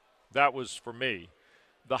 That was for me.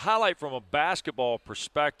 The highlight from a basketball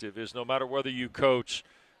perspective is no matter whether you coach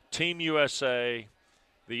Team USA,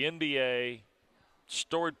 the NBA,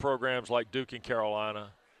 storied programs like Duke and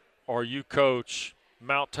Carolina, or you coach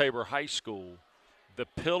Mount Tabor High School, the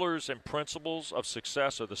pillars and principles of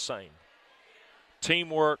success are the same.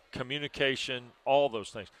 Teamwork, communication, all those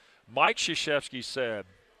things. Mike Krzyzewski said,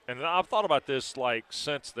 and I've thought about this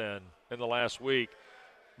since then in the last week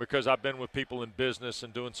because I've been with people in business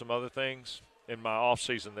and doing some other things in my off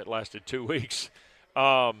season that lasted 2 weeks.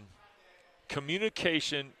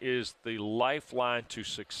 Communication is the lifeline to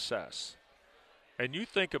success. And you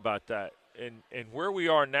think about that and where we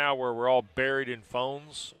are now where we're all buried in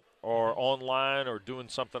phones or online or doing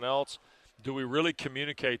something else, do we really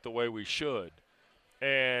communicate the way we should?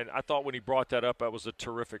 And I thought when he brought that up, that was a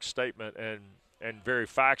terrific statement and very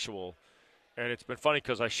factual. And it's been funny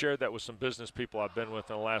because I shared that with some business people I've been with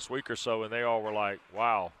in the last week or so, and they all were like,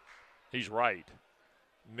 wow, he's right.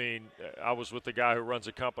 I mean, I was with the guy who runs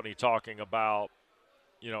a company talking about,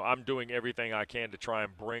 I'm doing everything I can to try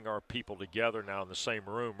and bring our people together now in the same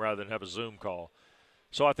room rather than have a Zoom call.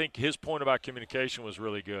 So I think his point about communication was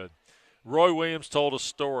really good. Roy Williams told a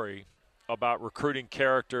story about recruiting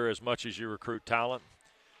character as much as you recruit talent.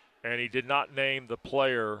 And he did not name the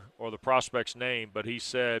player or the prospect's name, but he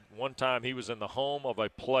said one time he was in the home of a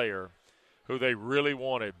player who they really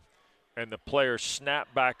wanted, and the player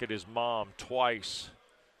snapped back at his mom twice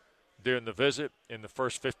during the visit in the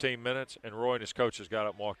first 15 minutes, and Roy and his coaches got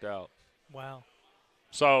up and walked out. Wow.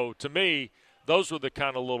 So, to me, those were the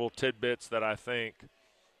kind of little tidbits that I think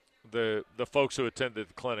the folks who attended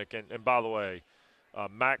the clinic, and by the way,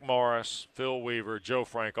 Mac Morris, Phil Weaver, Joe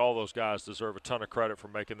Frank, all those guys deserve a ton of credit for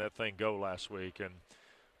making that thing go last week.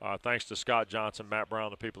 And thanks to Scott Johnson, Matt Brown,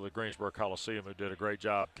 the people at Greensboro Coliseum who did a great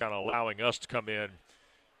job kind of allowing us to come in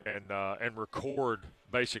and record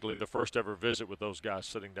basically the first ever visit with those guys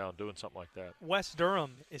sitting down doing something like that. Wes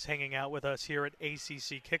Durham is hanging out with us here at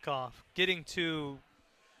ACC Kickoff, getting to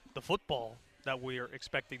the football that we are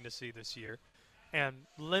expecting to see this year and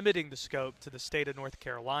limiting the scope to the state of North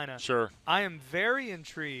Carolina. Sure. I am very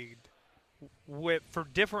intrigued with, for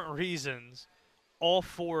different reasons, all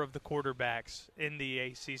 4 of the quarterbacks in the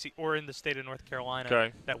ACC or in the state of North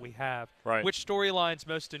Carolina that we have. Right. Which storyline's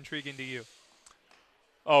most intriguing to you?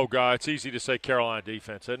 Oh, God, it's easy to say Carolina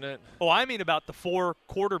defense, isn't it? Oh, I mean about the 4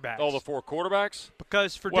 quarterbacks. Oh, the 4 quarterbacks?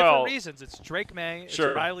 Because for different reasons. It's Drake May, it's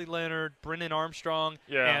sure. Riley Leonard, Brennan Armstrong,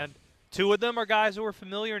 yeah. And 2 of them are guys who are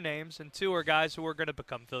familiar names, and 2 are guys who are going to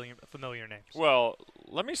become familiar names. Well,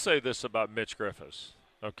 let me say this about Mitch Griffiths,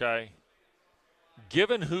 okay?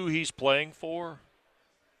 Given who he's playing for,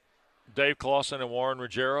 Dave Clawson and Warren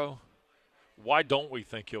Ruggiero, why don't we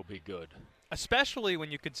think he'll be good? Especially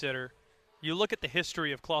when you consider You look at the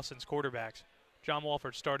history of Clawson's quarterbacks. John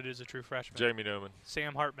Walford started as a true freshman. Jamie Newman.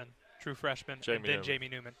 Sam Hartman, true freshman. Jamie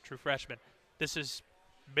Newman, true freshman. This is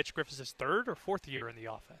Mitch Griffith's third or fourth year in the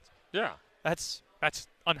offense. Yeah. That's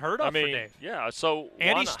unheard of for Dave. Yeah, so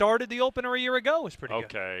and he started the opener a year ago. It was pretty good.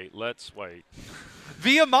 Okay, let's wait.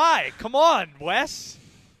 VMI, come on, Wes.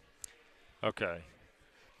 Okay.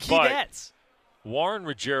 Keydets. Warren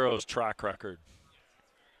Ruggiero's track record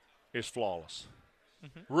is flawless.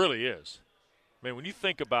 Mm-hmm. Really is. I mean, when you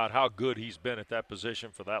think about how good he's been at that position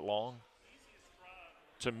for that long,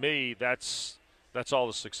 to me, that's all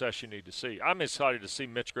the success you need to see. I'm excited to see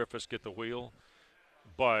Mitch Griffiths get the wheel,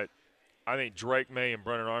 but I think Drake May and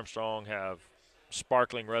Brennan Armstrong have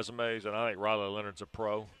sparkling resumes, and I think Riley Leonard's a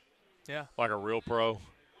pro. Yeah. Like a real pro.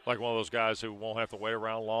 Like one of those guys who won't have to wait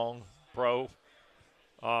around long, pro.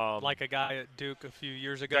 Like a guy at Duke a few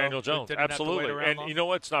years ago. Daniel Jones, absolutely. And you know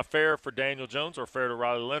what? It's not fair for Daniel Jones or fair to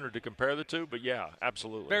Riley Leonard to compare the two, but yeah,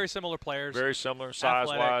 absolutely. Very similar players. Very similar,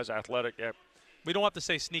 size-wise, athletic. Yep. We don't have to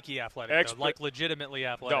say sneaky athletic, though, like legitimately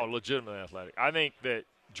athletic. No, legitimately athletic. I think that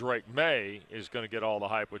Drake May is going to get all the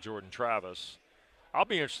hype with Jordan Travis. I'll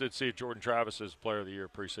be interested to see if Jordan Travis is Player of the Year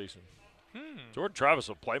preseason. Jordan Travis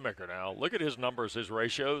is a playmaker now. Look at his numbers, his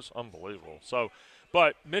ratios, unbelievable. So,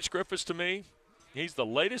 but Mitch Griffiths, to me, he's the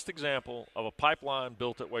latest example of a pipeline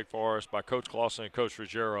built at Wake Forest by Coach Clawson and Coach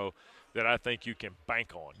Ruggiero that I think you can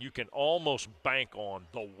bank on. You can almost bank on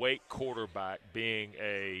the Wake quarterback being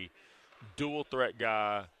a dual-threat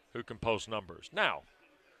guy who can post numbers. Now,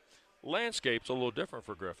 landscape's a little different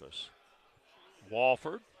for Griffiths.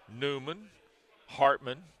 Walford, Newman,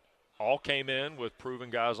 Hartman all came in with proven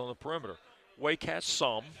guys on the perimeter. Wake has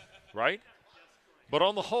some, right? But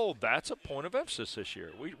on the whole, that's a point of emphasis this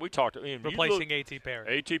year. We talked. Replacing A.T.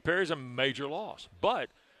 Perry. A.T. Perry's a major loss. But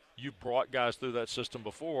you brought guys through that system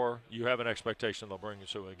before. You have an expectation they'll bring you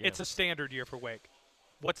to it again. It's a standard year for Wake.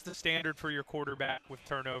 What's the standard for your quarterback with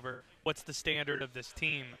turnover? What's the standard of this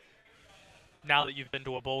team now that you've been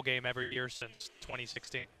to a bowl game every year since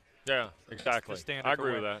 2016? Yeah, exactly. I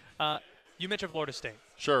agree with that. You mentioned Florida State.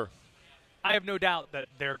 Sure. I have no doubt that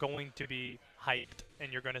they're going to be hyped,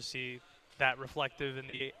 and you're going to see that reflective in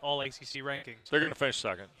the all-ACC rankings. They're going to finish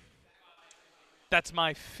second. That's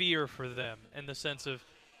my fear for them in the sense of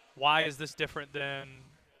why is this different than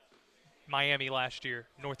Miami last year,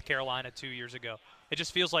 North Carolina 2 years ago? It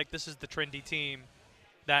just feels like this is the trendy team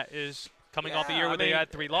that is coming off a year where they had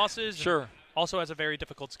 3 losses. Sure. Also has a very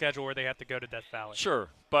difficult schedule where they have to go to Death Valley. Sure.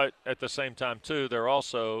 But at the same time, too, they're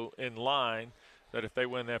also in line that if they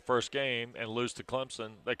win that first game and lose to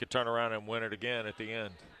Clemson, they could turn around and win it again at the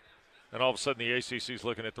end. And all of a sudden the ACC is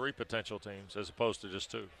looking at 3 potential teams as opposed to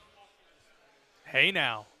just 2. Hey,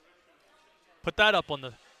 now. Put that up on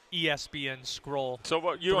the ESPN scroll.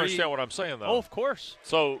 So you understand what I'm saying, though? Oh, of course.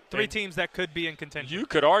 So 3 teams that could be in contention. You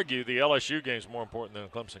could argue the LSU game is more important than the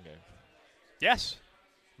Clemson game. Yes.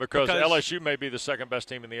 Because LSU may be the second-best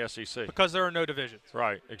team in the SEC. Because there are no divisions.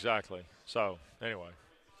 Right, exactly. So, anyway.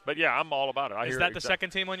 But, yeah, I'm all about it. Is that the second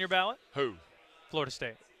team on your ballot? Who? Florida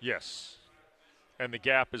State. Yes. And the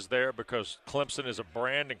gap is there because Clemson is a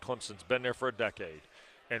brand, and Clemson's been there for a decade.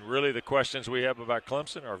 And really the questions we have about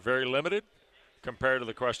Clemson are very limited compared to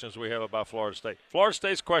the questions we have about Florida State. Florida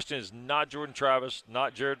State's question is not Jordan Travis,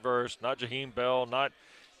 not Jared Verse, not Jaheim Bell, not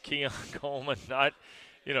Keon Coleman, not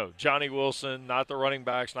Johnny Wilson, not the running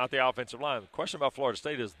backs, not the offensive line. The question about Florida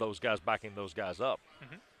State is those guys backing those guys up.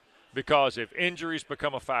 Mm-hmm. Because if injuries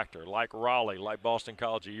become a factor, like Raleigh, like Boston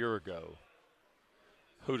College a year ago,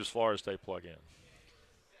 who does Florida State plug in?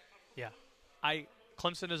 Yeah.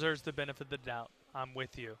 Clemson deserves the benefit of the doubt. I'm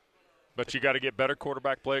with you. But you got to get better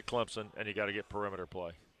quarterback play at Clemson, and you got to get perimeter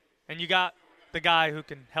play. And you got the guy who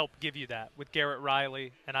can help give you that with Garrett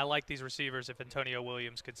Riley. And I like these receivers if Antonio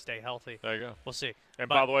Williams could stay healthy. There you go. We'll see. And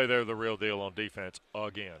by the way, they're the real deal on defense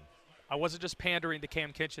again. I wasn't just pandering to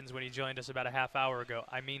Cam Kitchens when he joined us about a half hour ago.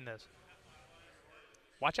 I mean this.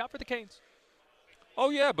 Watch out for the Canes. Oh,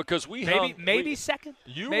 yeah, because maybe second.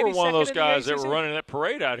 You were one of those guys that were running that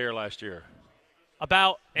parade out here last year.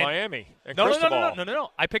 About Miami and no, Cristobal.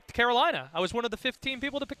 No. I picked Carolina. I was one of the 15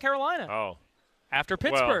 people to pick Carolina. Oh. After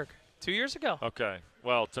Pittsburgh 2 years ago. Okay.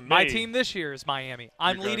 Well, to me. My team this year is Miami.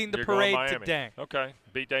 I'm leading the parade today. Okay.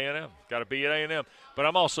 Beat A&M. Got to beat A&M. But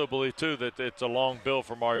I'm also believe, too, that it's a long build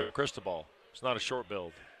for Mario Cristobal. It's not a short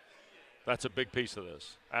build. That's a big piece of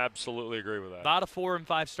this. Absolutely agree with that. A lot of 4- and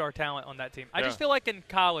 5-star talent on that team. I just feel like in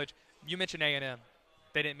college, you mentioned A&M.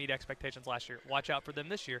 They didn't meet expectations last year. Watch out for them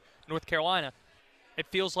this year. North Carolina, it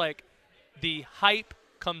feels like the hype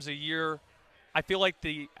comes a year. I feel like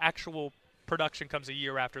the actual production comes a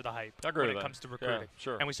year after the hype I agree when with it that. comes to recruiting. Yeah,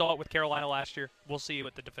 sure. And we saw it with Carolina last year. We'll see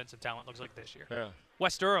what the defensive talent looks like this year. Yeah.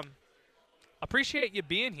 Wes Durham, appreciate you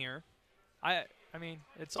being here. I mean,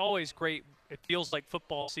 it's always great. It feels like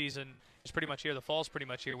football season is pretty much here. The fall's pretty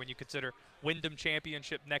much here when you consider Wyndham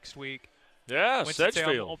Championship next week. Yeah, Winston-Salem.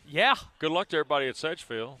 Sedgefield. Yeah. Good luck to everybody at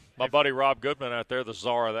Sedgefield. My buddy Rob Goodman out there, the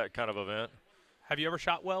czar of that kind of event. Have you ever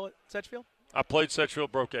shot well at Sedgefield? I played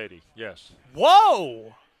Sedgefield, broke 80, yes.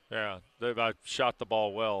 Whoa! Yeah, I shot the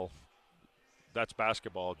ball well. That's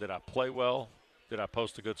basketball. Did I play well? Did I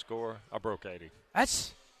post a good score? I broke 80.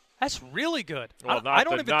 That's really good. Well, I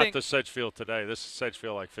don't even think the Sedgefield today. This is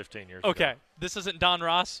Sedgefield like 15 years Okay, ago. this isn't Don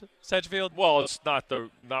Ross Sedgefield? Well, it's not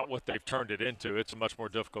what they've turned it into. It's a much more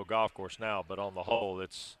difficult golf course now, but on the whole,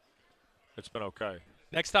 it's been okay.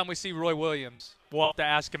 Next time we see Roy Williams, we'll have to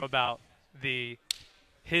ask him about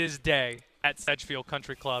his day at Sedgefield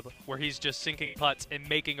Country Club where he's just sinking putts and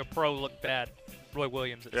making a pro look bad. Roy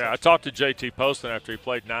Williams at Yeah, Sedgefield. I talked to JT Poston after he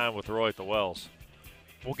played 9 with Roy at the Wells.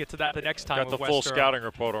 We'll get to that the next time. Got the with full Wes Durham. scouting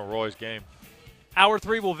report on Roy's game. Hour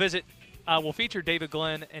 3, we'll feature David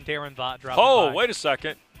Glenn and Daron Vaught dropping by. Wait a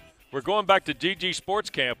second. We're going back to DG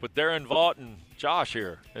Sports Camp with Daron Vaught and Josh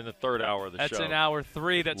here in the third hour of the show. That's in hour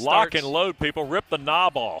 3 that Lock starts. and load, people. Rip the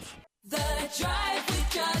knob off. The Drive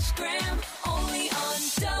with Josh Graham, only on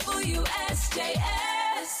WSJS.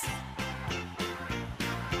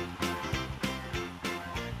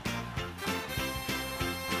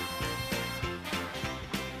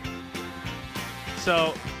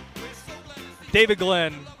 So, David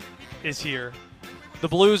Glenn is here. The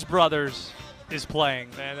Blues Brothers is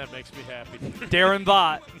playing. Man, that makes me happy. Daron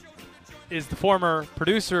Vaught is the former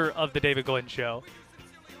producer of the David Glenn Show.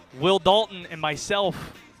 Will Dalton and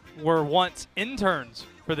myself were once interns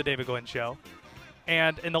for the David Glenn Show.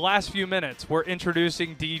 And in the last few minutes, we're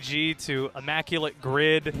introducing DG to Immaculate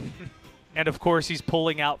Grid. And, of course, he's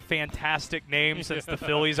pulling out fantastic names since the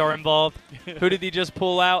Phillies are involved. Who did he just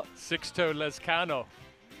pull out? Sixto Lezcano.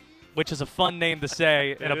 Which is a fun name to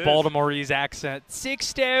say in a is. Baltimoreese accent.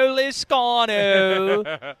 Sixto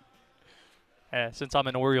Lezcano. Since I'm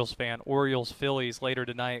an Orioles fan, Orioles-Phillies later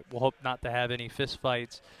tonight. We'll hope not to have any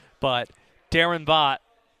fistfights. But Daron Vaught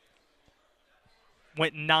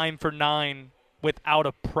went 9 for 9 without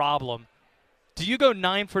a problem. Do you go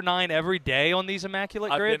 9 for 9 every day on these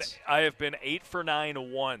Immaculate Grids? I have been 8 for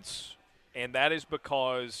 9 once, and that is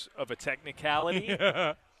because of a technicality.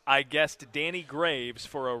 I guessed Danny Graves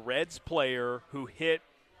for a Reds player who hit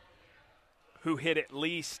at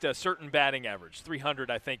least a certain batting average, 300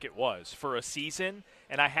 I think it was, for a season.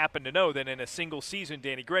 And I happen to know that in a single season,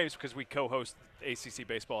 Danny Graves, because we co-host ACC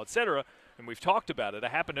Baseball, etc., and we've talked about it, I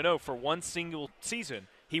happen to know for one single season,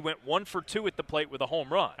 he went 1 for 2 at the plate with a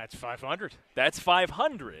home run. That's 500. That's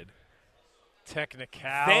 500.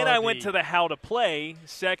 Technicality. Then I went to the how to play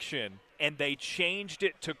section, and they changed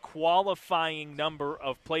it to qualifying number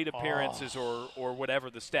of plate appearances or whatever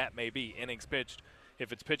the stat may be, innings pitched,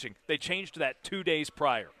 if it's pitching. They changed that 2 days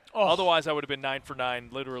prior. Otherwise, I would have been 9 for 9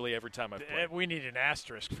 literally every time I played. We need an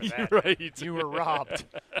asterisk for that. Right. You were robbed.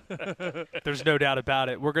 There's no doubt about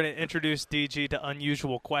it. We're going to introduce DG to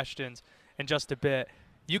unusual questions in just a bit.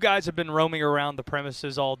 You guys have been roaming around the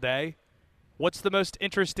premises all day. What's the most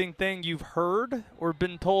interesting thing you've heard or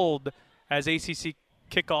been told as ACC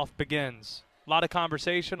Kickoff begins? A lot of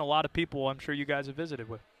conversation, a lot of people I'm sure you guys have visited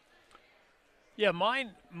with. Yeah,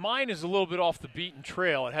 mine is a little bit off the beaten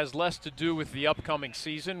trail. It has less to do with the upcoming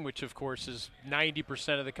season, which, of course, is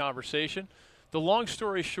 90% of the conversation. The long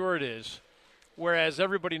story short is, whereas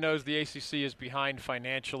everybody knows the ACC is behind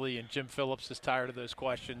financially and Jim Phillips is tired of those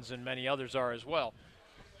questions and many others are as well,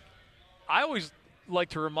 I always like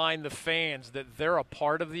to remind the fans that they're a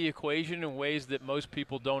part of the equation in ways that most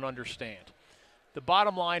people don't understand. The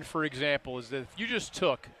bottom line, for example, is that if you just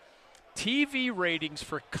took TV ratings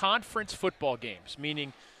for conference football games,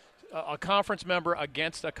 meaning a conference member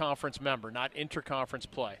against a conference member, not interconference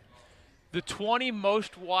play, the 20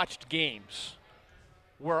 most watched games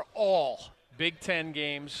were all Big Ten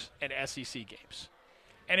games and SEC games.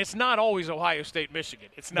 And it's not always Ohio State, Michigan.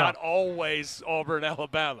 It's not always Auburn,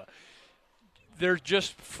 Alabama. There's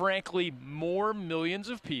just, frankly, more millions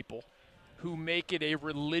of people who make it a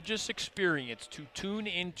religious experience to tune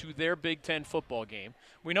into their Big Ten football game.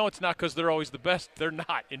 We know it's not because they're always the best. They're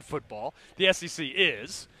not in football. The SEC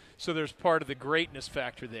is, so there's part of the greatness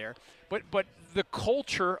factor there. But the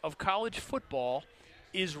culture of college football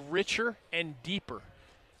is richer and deeper.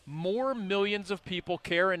 More millions of people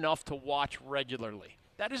care enough to watch regularly.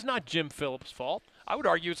 That is not Jim Phillips' fault. I would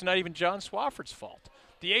argue it's not even John Swofford's fault.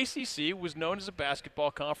 The ACC was known as a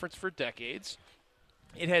basketball conference for decades.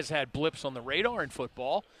 It has had blips on the radar in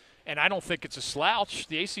football, And I don't think it's a slouch.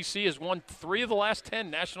 The ACC has won 3 of the last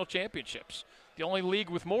 10 national championships. The only league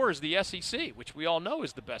with more is the SEC, which we all know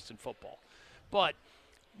is the best in football. But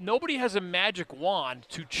nobody has a magic wand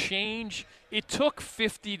to change. It took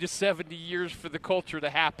 50 to 70 years for the culture to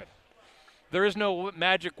happen. There is no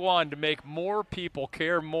magic wand to make more people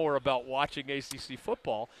care more about watching ACC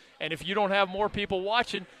football. And if you don't have more people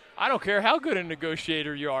watching, I don't care how good a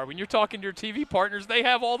negotiator you are. When you're talking to your TV partners, they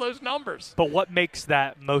have all those numbers. But what makes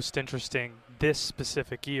that most interesting this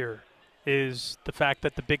specific year is the fact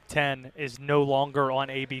that the Big Ten is no longer on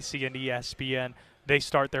ABC and ESPN. They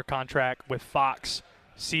start their contract with Fox,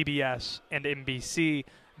 CBS, and NBC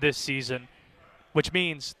this season, which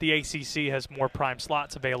means the ACC has more prime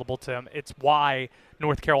slots available to them. It's why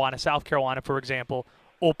North Carolina, South Carolina, for example,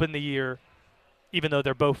 open the year, even though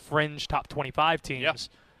they're both fringe top 25 teams,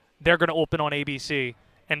 they're going to open on ABC,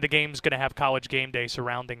 and the game's going to have College Game Day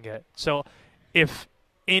surrounding it. So if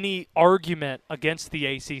any argument against the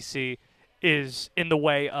ACC is in the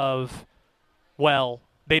way of, well,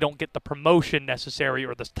 they don't get the promotion necessary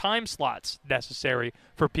or the time slots necessary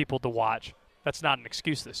for people to watch, that's not an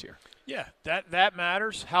excuse this year. Yeah, that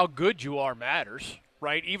matters. How good you are matters,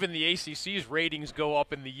 right? Even the ACC's ratings go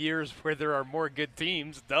up in the years where there are more good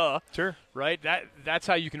teams, Sure. Right? That's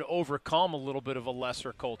how you can overcome a little bit of a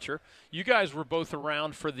lesser culture. You guys were both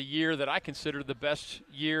around for the year that I consider the best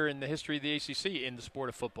year in the history of the ACC in the sport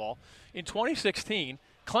of football. In 2016,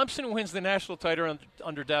 Clemson wins the national title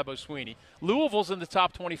under Dabo Swinney. Louisville's in the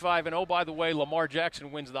top 25, and oh, by the way, Lamar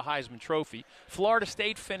Jackson wins the Heisman Trophy. Florida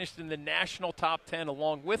State finished in the national top 10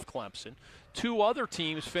 along with Clemson. 2 other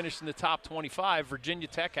teams finished in the top 25. Virginia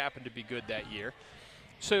Tech happened to be good that year.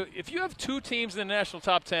 So if you have 2 teams in the national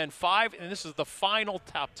top 10, 5, and this is the final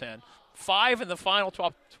top 10, 5 in the final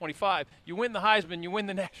top 25, you win the Heisman, you win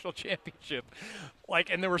the national championship.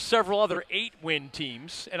 And there were several other 8-win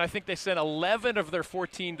teams, and I think they sent 11 of their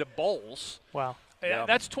 14 to bowls. Wow.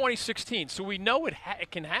 That's 2016, so we know it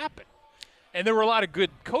can happen. And there were a lot of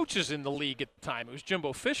good coaches in the league at the time. It was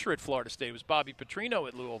Jimbo Fisher at Florida State. It was Bobby Petrino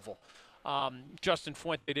at Louisville. Justin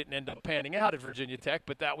Fuente didn't end up panning out at Virginia Tech,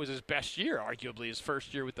 but that was his best year, arguably his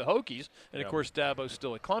first year with the Hokies. And, of course, Dabo's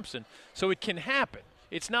still at Clemson. So it can happen.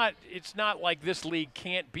 It's not like this league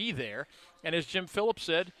can't be there. And as Jim Phillips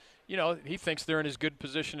said, he thinks they're in as good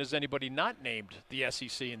position as anybody not named the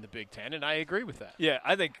SEC in the Big Ten, and I agree with that. Yeah,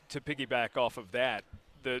 I think to piggyback off of that,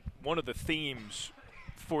 one of the themes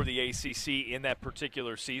for the ACC in that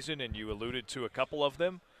particular season, and you alluded to a couple of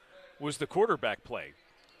them, was the quarterback play.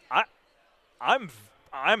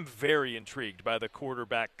 I'm very intrigued by the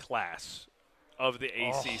quarterback class of the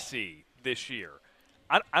ACC this year.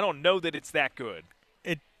 I don't know that it's that good.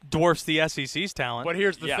 It dwarfs the SEC's talent. But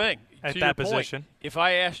here's the thing. At to that your position. Point, if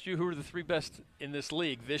I asked you who are the 3 best in this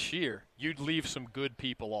league this year, you'd leave some good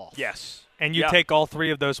people off. Yes. And you take all 3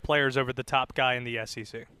 of those players over the top guy in the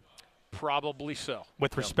SEC. Probably so.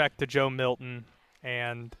 With respect to Joe Milton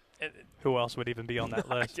and who else would even be on that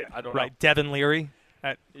list? I don't know. Devin Leary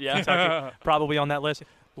at Kentucky, probably on that list.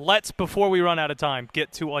 Let's, before we run out of time,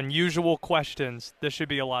 get to unusual questions. This should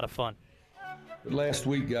be a lot of fun. Last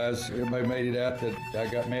week, guys, everybody made it out that I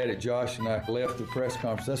got mad at Josh and I left the press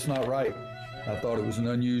conference. That's not right. I thought it was an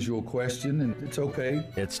unusual question, and it's okay.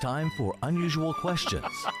 It's time for Unusual Questions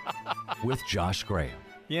with Josh Graham.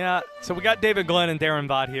 Yeah, so we got David Glenn and Daron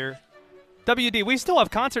Vaught here. WD, we still have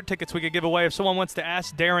concert tickets we could give away if someone wants to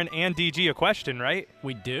ask Daron and DG a question, right?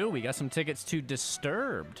 We do. We got some tickets to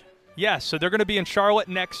Disturbed. Yes, so they're going to be in Charlotte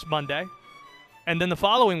next Monday. And then the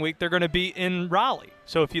following week, they're going to be in Raleigh.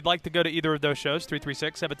 So if you'd like to go to either of those shows,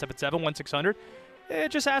 336-777-1600,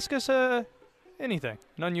 just ask us anything,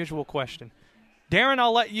 an unusual question. Daron,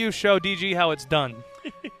 I'll let you show DG how it's done.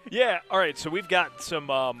 Yeah, all right, so we've got some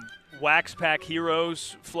wax pack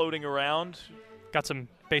heroes floating around. Got some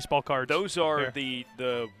baseball cards. Those are the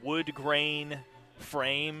wood grain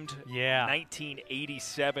framed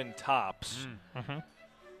 1987 tops. Mm-hmm.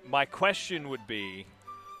 My question would be,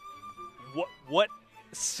 what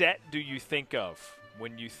set do you think of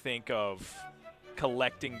when you think of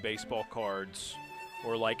collecting baseball cards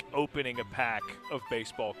or like opening a pack of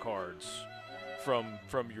baseball cards from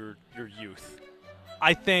your youth?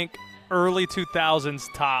 I think early 2000s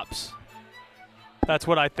tops. That's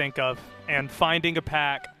what I think of. And finding a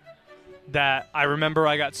pack that I remember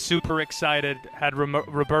I got super excited, had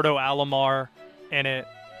Roberto Alomar in it,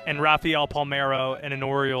 and Rafael Palmeiro in an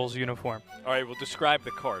Orioles uniform. All right, well, describe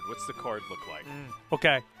the card. What's the card look like?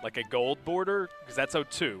 Okay. Like a gold border? Because that's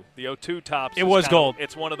 02. The 02 tops. It was gold.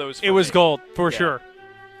 It's one of those. It was gold, for sure.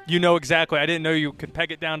 You know exactly. I didn't know you could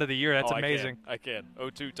peg it down to the year. That's amazing. I can.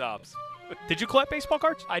 02 tops. Did you collect baseball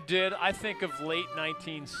cards? I did. I think of late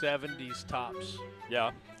 1970s tops.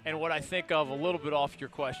 Yeah. And what I think of, a little bit off your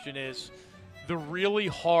question, is the really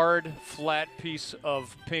hard, flat piece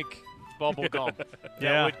of pink bubble gum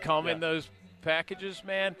that would come in those packages,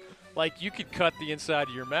 man. Like, you could cut the inside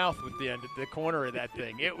of your mouth with the corner of that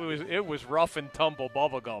thing. It was rough and tumble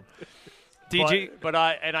bubble gum. DG, but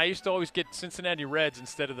I used to always get Cincinnati Reds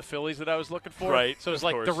instead of the Phillies that I was looking for. Right. So it's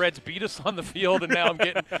like the Reds beat us on the field, and now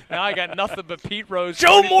I got nothing but Pete Rose,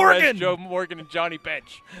 Joe Morgan, and Johnny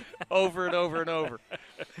Bench, over and over and over.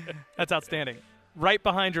 That's outstanding. Right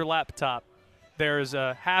behind your laptop, there's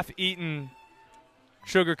a half-eaten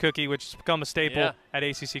sugar cookie, which has become a staple at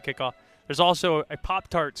ACC Kickoff. There's also a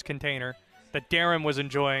Pop-Tarts container that Daron was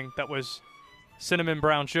enjoying that was cinnamon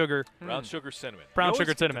brown sugar. Brown sugar cinnamon. Brown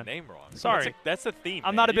sugar cinnamon. The name wrong. Sorry. That's a theme.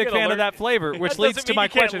 I'm not a big fan of that flavor, which that leads to my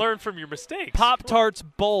question. You can't learn from your mistakes. Pop-Tarts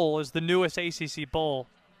Bowl is the newest ACC bowl.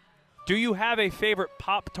 Do you have a favorite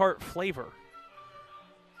Pop-Tart flavor?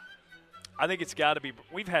 I think it's got to be.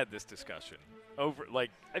 We've had this discussion over. Like,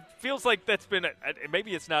 it feels like that's been.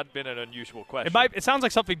 Maybe it's not been an unusual question. It sounds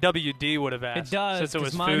like something WD would have asked. It does, since it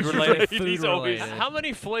was mine's food related. food related. How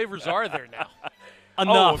many flavors are there now?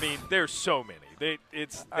 Enough. Oh, I mean, there's so many. They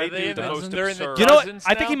they do the most they're in the absurd. You know what? dozens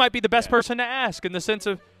I think now? he might be the best person to ask in the sense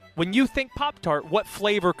of when you think Pop-Tart, what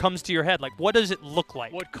flavor comes to your head? Like, what does it look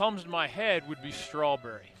like? What comes to my head would be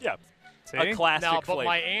strawberry. Yeah. See? A classic Now, but flavor.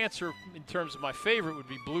 my answer in terms of my favorite would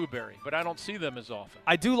be blueberry, but I don't see them as often.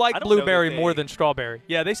 I do like I don't know blueberry that more they- than strawberry.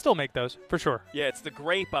 Yeah, they still make those, for sure. Yeah, it's the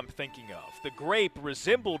grape I'm thinking of. The grape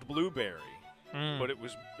resembled blueberry, but it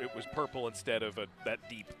was purple instead of that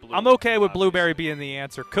deep blue. I'm okay with blueberry being the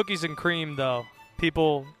answer. Cookies and cream, though.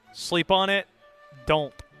 People sleep on it.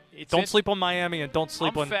 Don't sleep on Miami and don't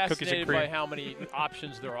sleep on cookies and fascinated cream. by how many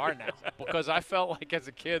options there are now because I felt like as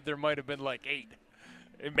a kid there might have been like 8.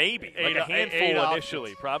 Maybe. Eight- Like a handful eight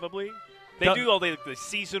initially, options. probably. They No. do all the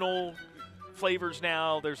seasonal flavors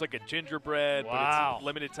now. There's like a gingerbread, but Wow. it's a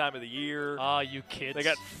limited time of the year. Ah, you kids. They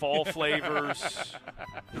got fall flavors.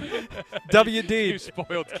 WD, You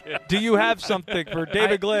spoiled kid. do you have something for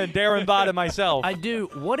David Glenn, Daron Vaught, and myself? I do.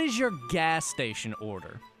 What is your gas station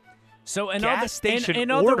order? So in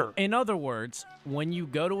in other words, when you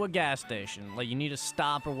go to a gas station, like you need a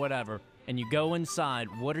stop or whatever, and you go inside,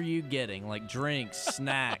 what are you getting? Like drinks,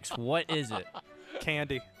 snacks, what is it?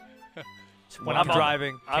 Candy. When I'm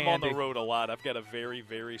driving, I'm on candy. the road a lot. I've got a very,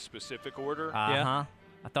 very specific order. Uh-huh.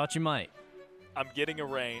 I thought you might. I'm getting a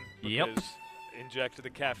rain Yep. because inject the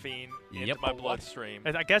caffeine into Yep. my bloodstream.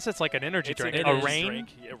 I guess it's like an energy It's drink. an A energy rain? drink.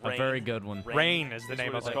 Yeah, A very good one. Rain is the name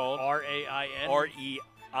what of it's it. called. R-A-I-N?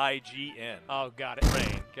 R-E-I-G-N. Oh, got it.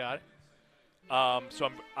 Rain. Got it. So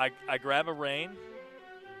I grab a rain.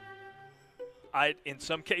 I in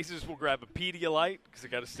some cases will grab a Pedialyte because I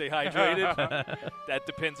got to stay hydrated. That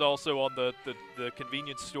depends also on the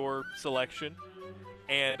convenience store selection.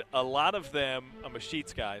 And a lot of them, I'm a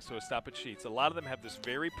Sheetz guy, so I stop at Sheetz. A lot of them have this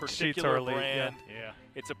very particular elite, brand. Yeah.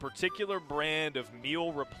 It's a particular brand of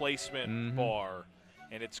meal replacement bar,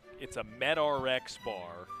 and it's a MedRx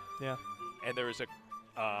bar. Yeah. And there is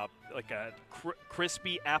a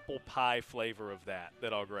crispy apple pie flavor of that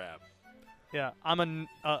I'll grab. Yeah, I'm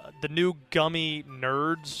the new gummy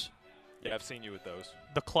Nerds. Yeah, I've seen you with those.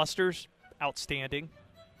 The clusters, outstanding.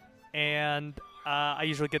 And I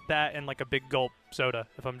usually get that and like a big gulp soda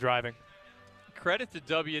if I'm driving. Credit to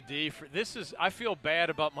WD for this. I feel bad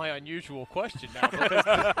about my unusual question now because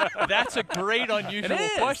that's a great unusual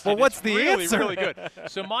question. Well, what's It's the really, answer? Really good.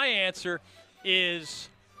 So my answer is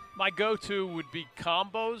my go-to would be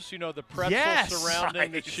combos. You know, the pretzel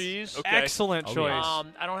surrounding the cheese. Okay. Excellent choice.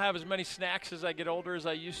 I don't have as many snacks as I get older as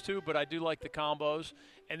I used to, but I do like the combos.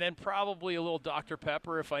 And then probably a little Dr.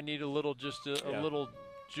 Pepper if I need a little little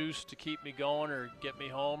juice to keep me going or get me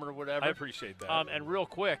home or whatever. I appreciate that. And real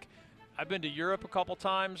quick, I've been to Europe a couple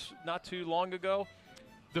times not too long ago.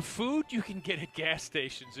 The food you can get at gas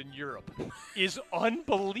stations in Europe is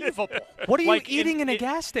unbelievable. What are you eating in a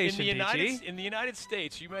gas station, DG? In the United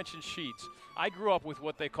States, you mentioned Sheetz. I grew up with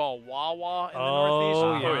what they call Wawa in the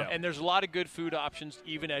Oh, Northeast, yeah. and there's a lot of good food options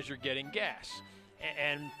even as you're getting gas.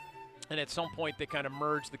 And at some point they kind of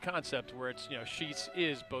merged the concept where it's Sheetz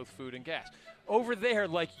is both food and gas. Over there,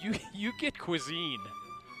 like you get cuisine.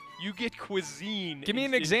 You get cuisine. Give me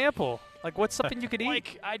an example. Like, what's something you could eat?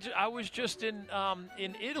 Like I was just in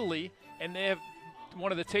Italy, and they have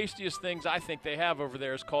one of the tastiest things I think they have over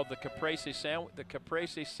there is called the caprese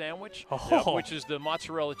sandwich, which is the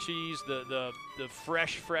mozzarella cheese, the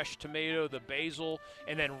fresh tomato, the basil,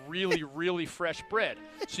 and then really, really fresh bread.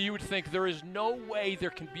 So you would think there is no way there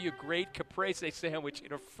can be a great caprese sandwich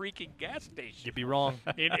in a freaking gas station. You'd be wrong.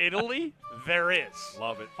 In Italy, there is.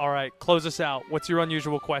 Love it. All right, close us out. What's your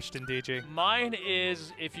unusual question, DG? Mine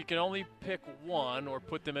is, if you can only pick one or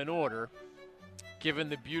put them in order, given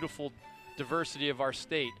the beautiful diversity of our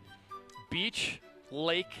state, beach,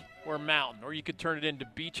 lake, or mountain. Or you could turn it into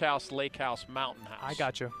beach house, lake house, mountain house. I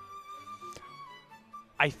got you.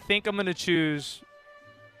 I think I'm going to choose,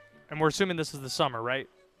 and we're assuming this is the summer, right?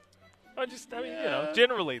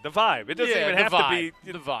 Generally, the vibe. It doesn't even have to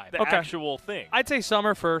be the vibe. The actual thing. I'd say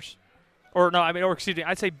summer first. Excuse me,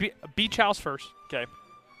 I'd say beach house first. Okay.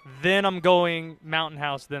 Then I'm going mountain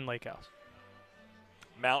house, then lake house.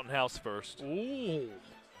 Mountain house first. Ooh.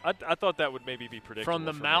 I thought that would maybe be predictable. From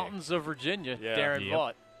the mountains of Virginia, Daron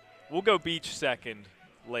Vaught. We'll go beach second,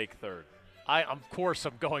 lake third. Of course,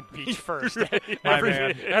 I'm going beach first.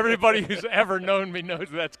 Everybody who's ever known me knows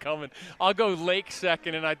that's coming. I'll go lake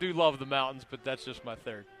second, and I do love the mountains, but that's just my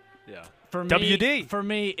third. Yeah. For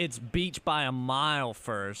me, it's beach by a mile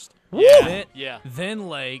first. Then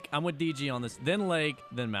lake. I'm with DG on this. Then lake,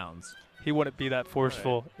 then mountains. He wouldn't be that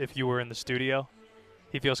forceful if you were in the studio.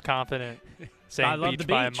 He feels confident saying beach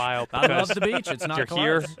by a mile. I love the beach. It's not you're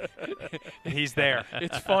close. here. He's there.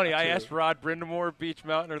 It's funny. I asked Rod Brindamore, beach,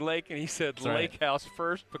 mountain, or lake, and he said That's lake right. house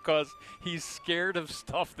first because he's scared of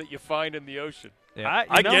stuff that you find in the ocean. Yeah.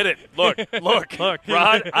 I get it. Look,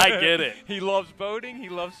 Rod, I get it. He loves boating. He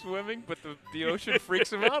loves swimming, but the ocean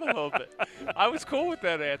freaks him out a little bit. I was cool with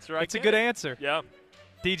that answer. It's a good answer. Yeah.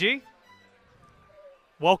 DG?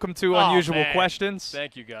 Welcome to Unusual Questions.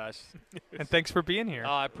 Thank you, guys. And thanks for being here.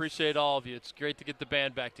 I appreciate all of you. It's great to get the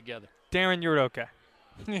band back together. Darren, you're okay.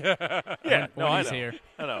 Yeah, when he's I know. here.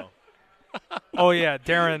 I know. Oh, yeah,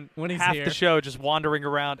 Darren, When he's half here. the show just wandering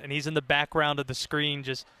around, and he's in the background of the screen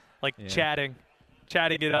just, chatting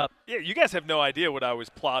it up. Yeah, you guys have no idea what I was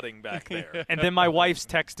plotting back there. And then my wife's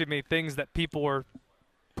texted me things that people were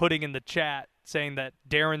putting in the chat saying that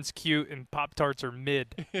Darren's cute and Pop-Tarts are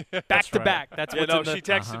mid. Back to back. That's what's in the she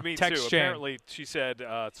texted me, text too. chain. Apparently, she said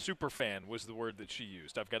super fan was the word that she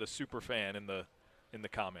used. I've got a super fan in the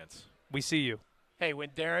comments. We see you. Hey, when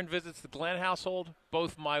Darren visits the Glenn household,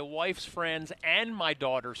 both my wife's friends and my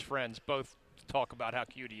daughter's friends both talk about how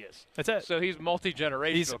cute he is. That's it. So he's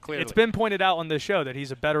multi-generational, clearly. It's been pointed out on this show that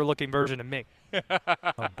he's a better-looking version of me,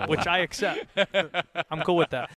 which I accept. I'm cool with that.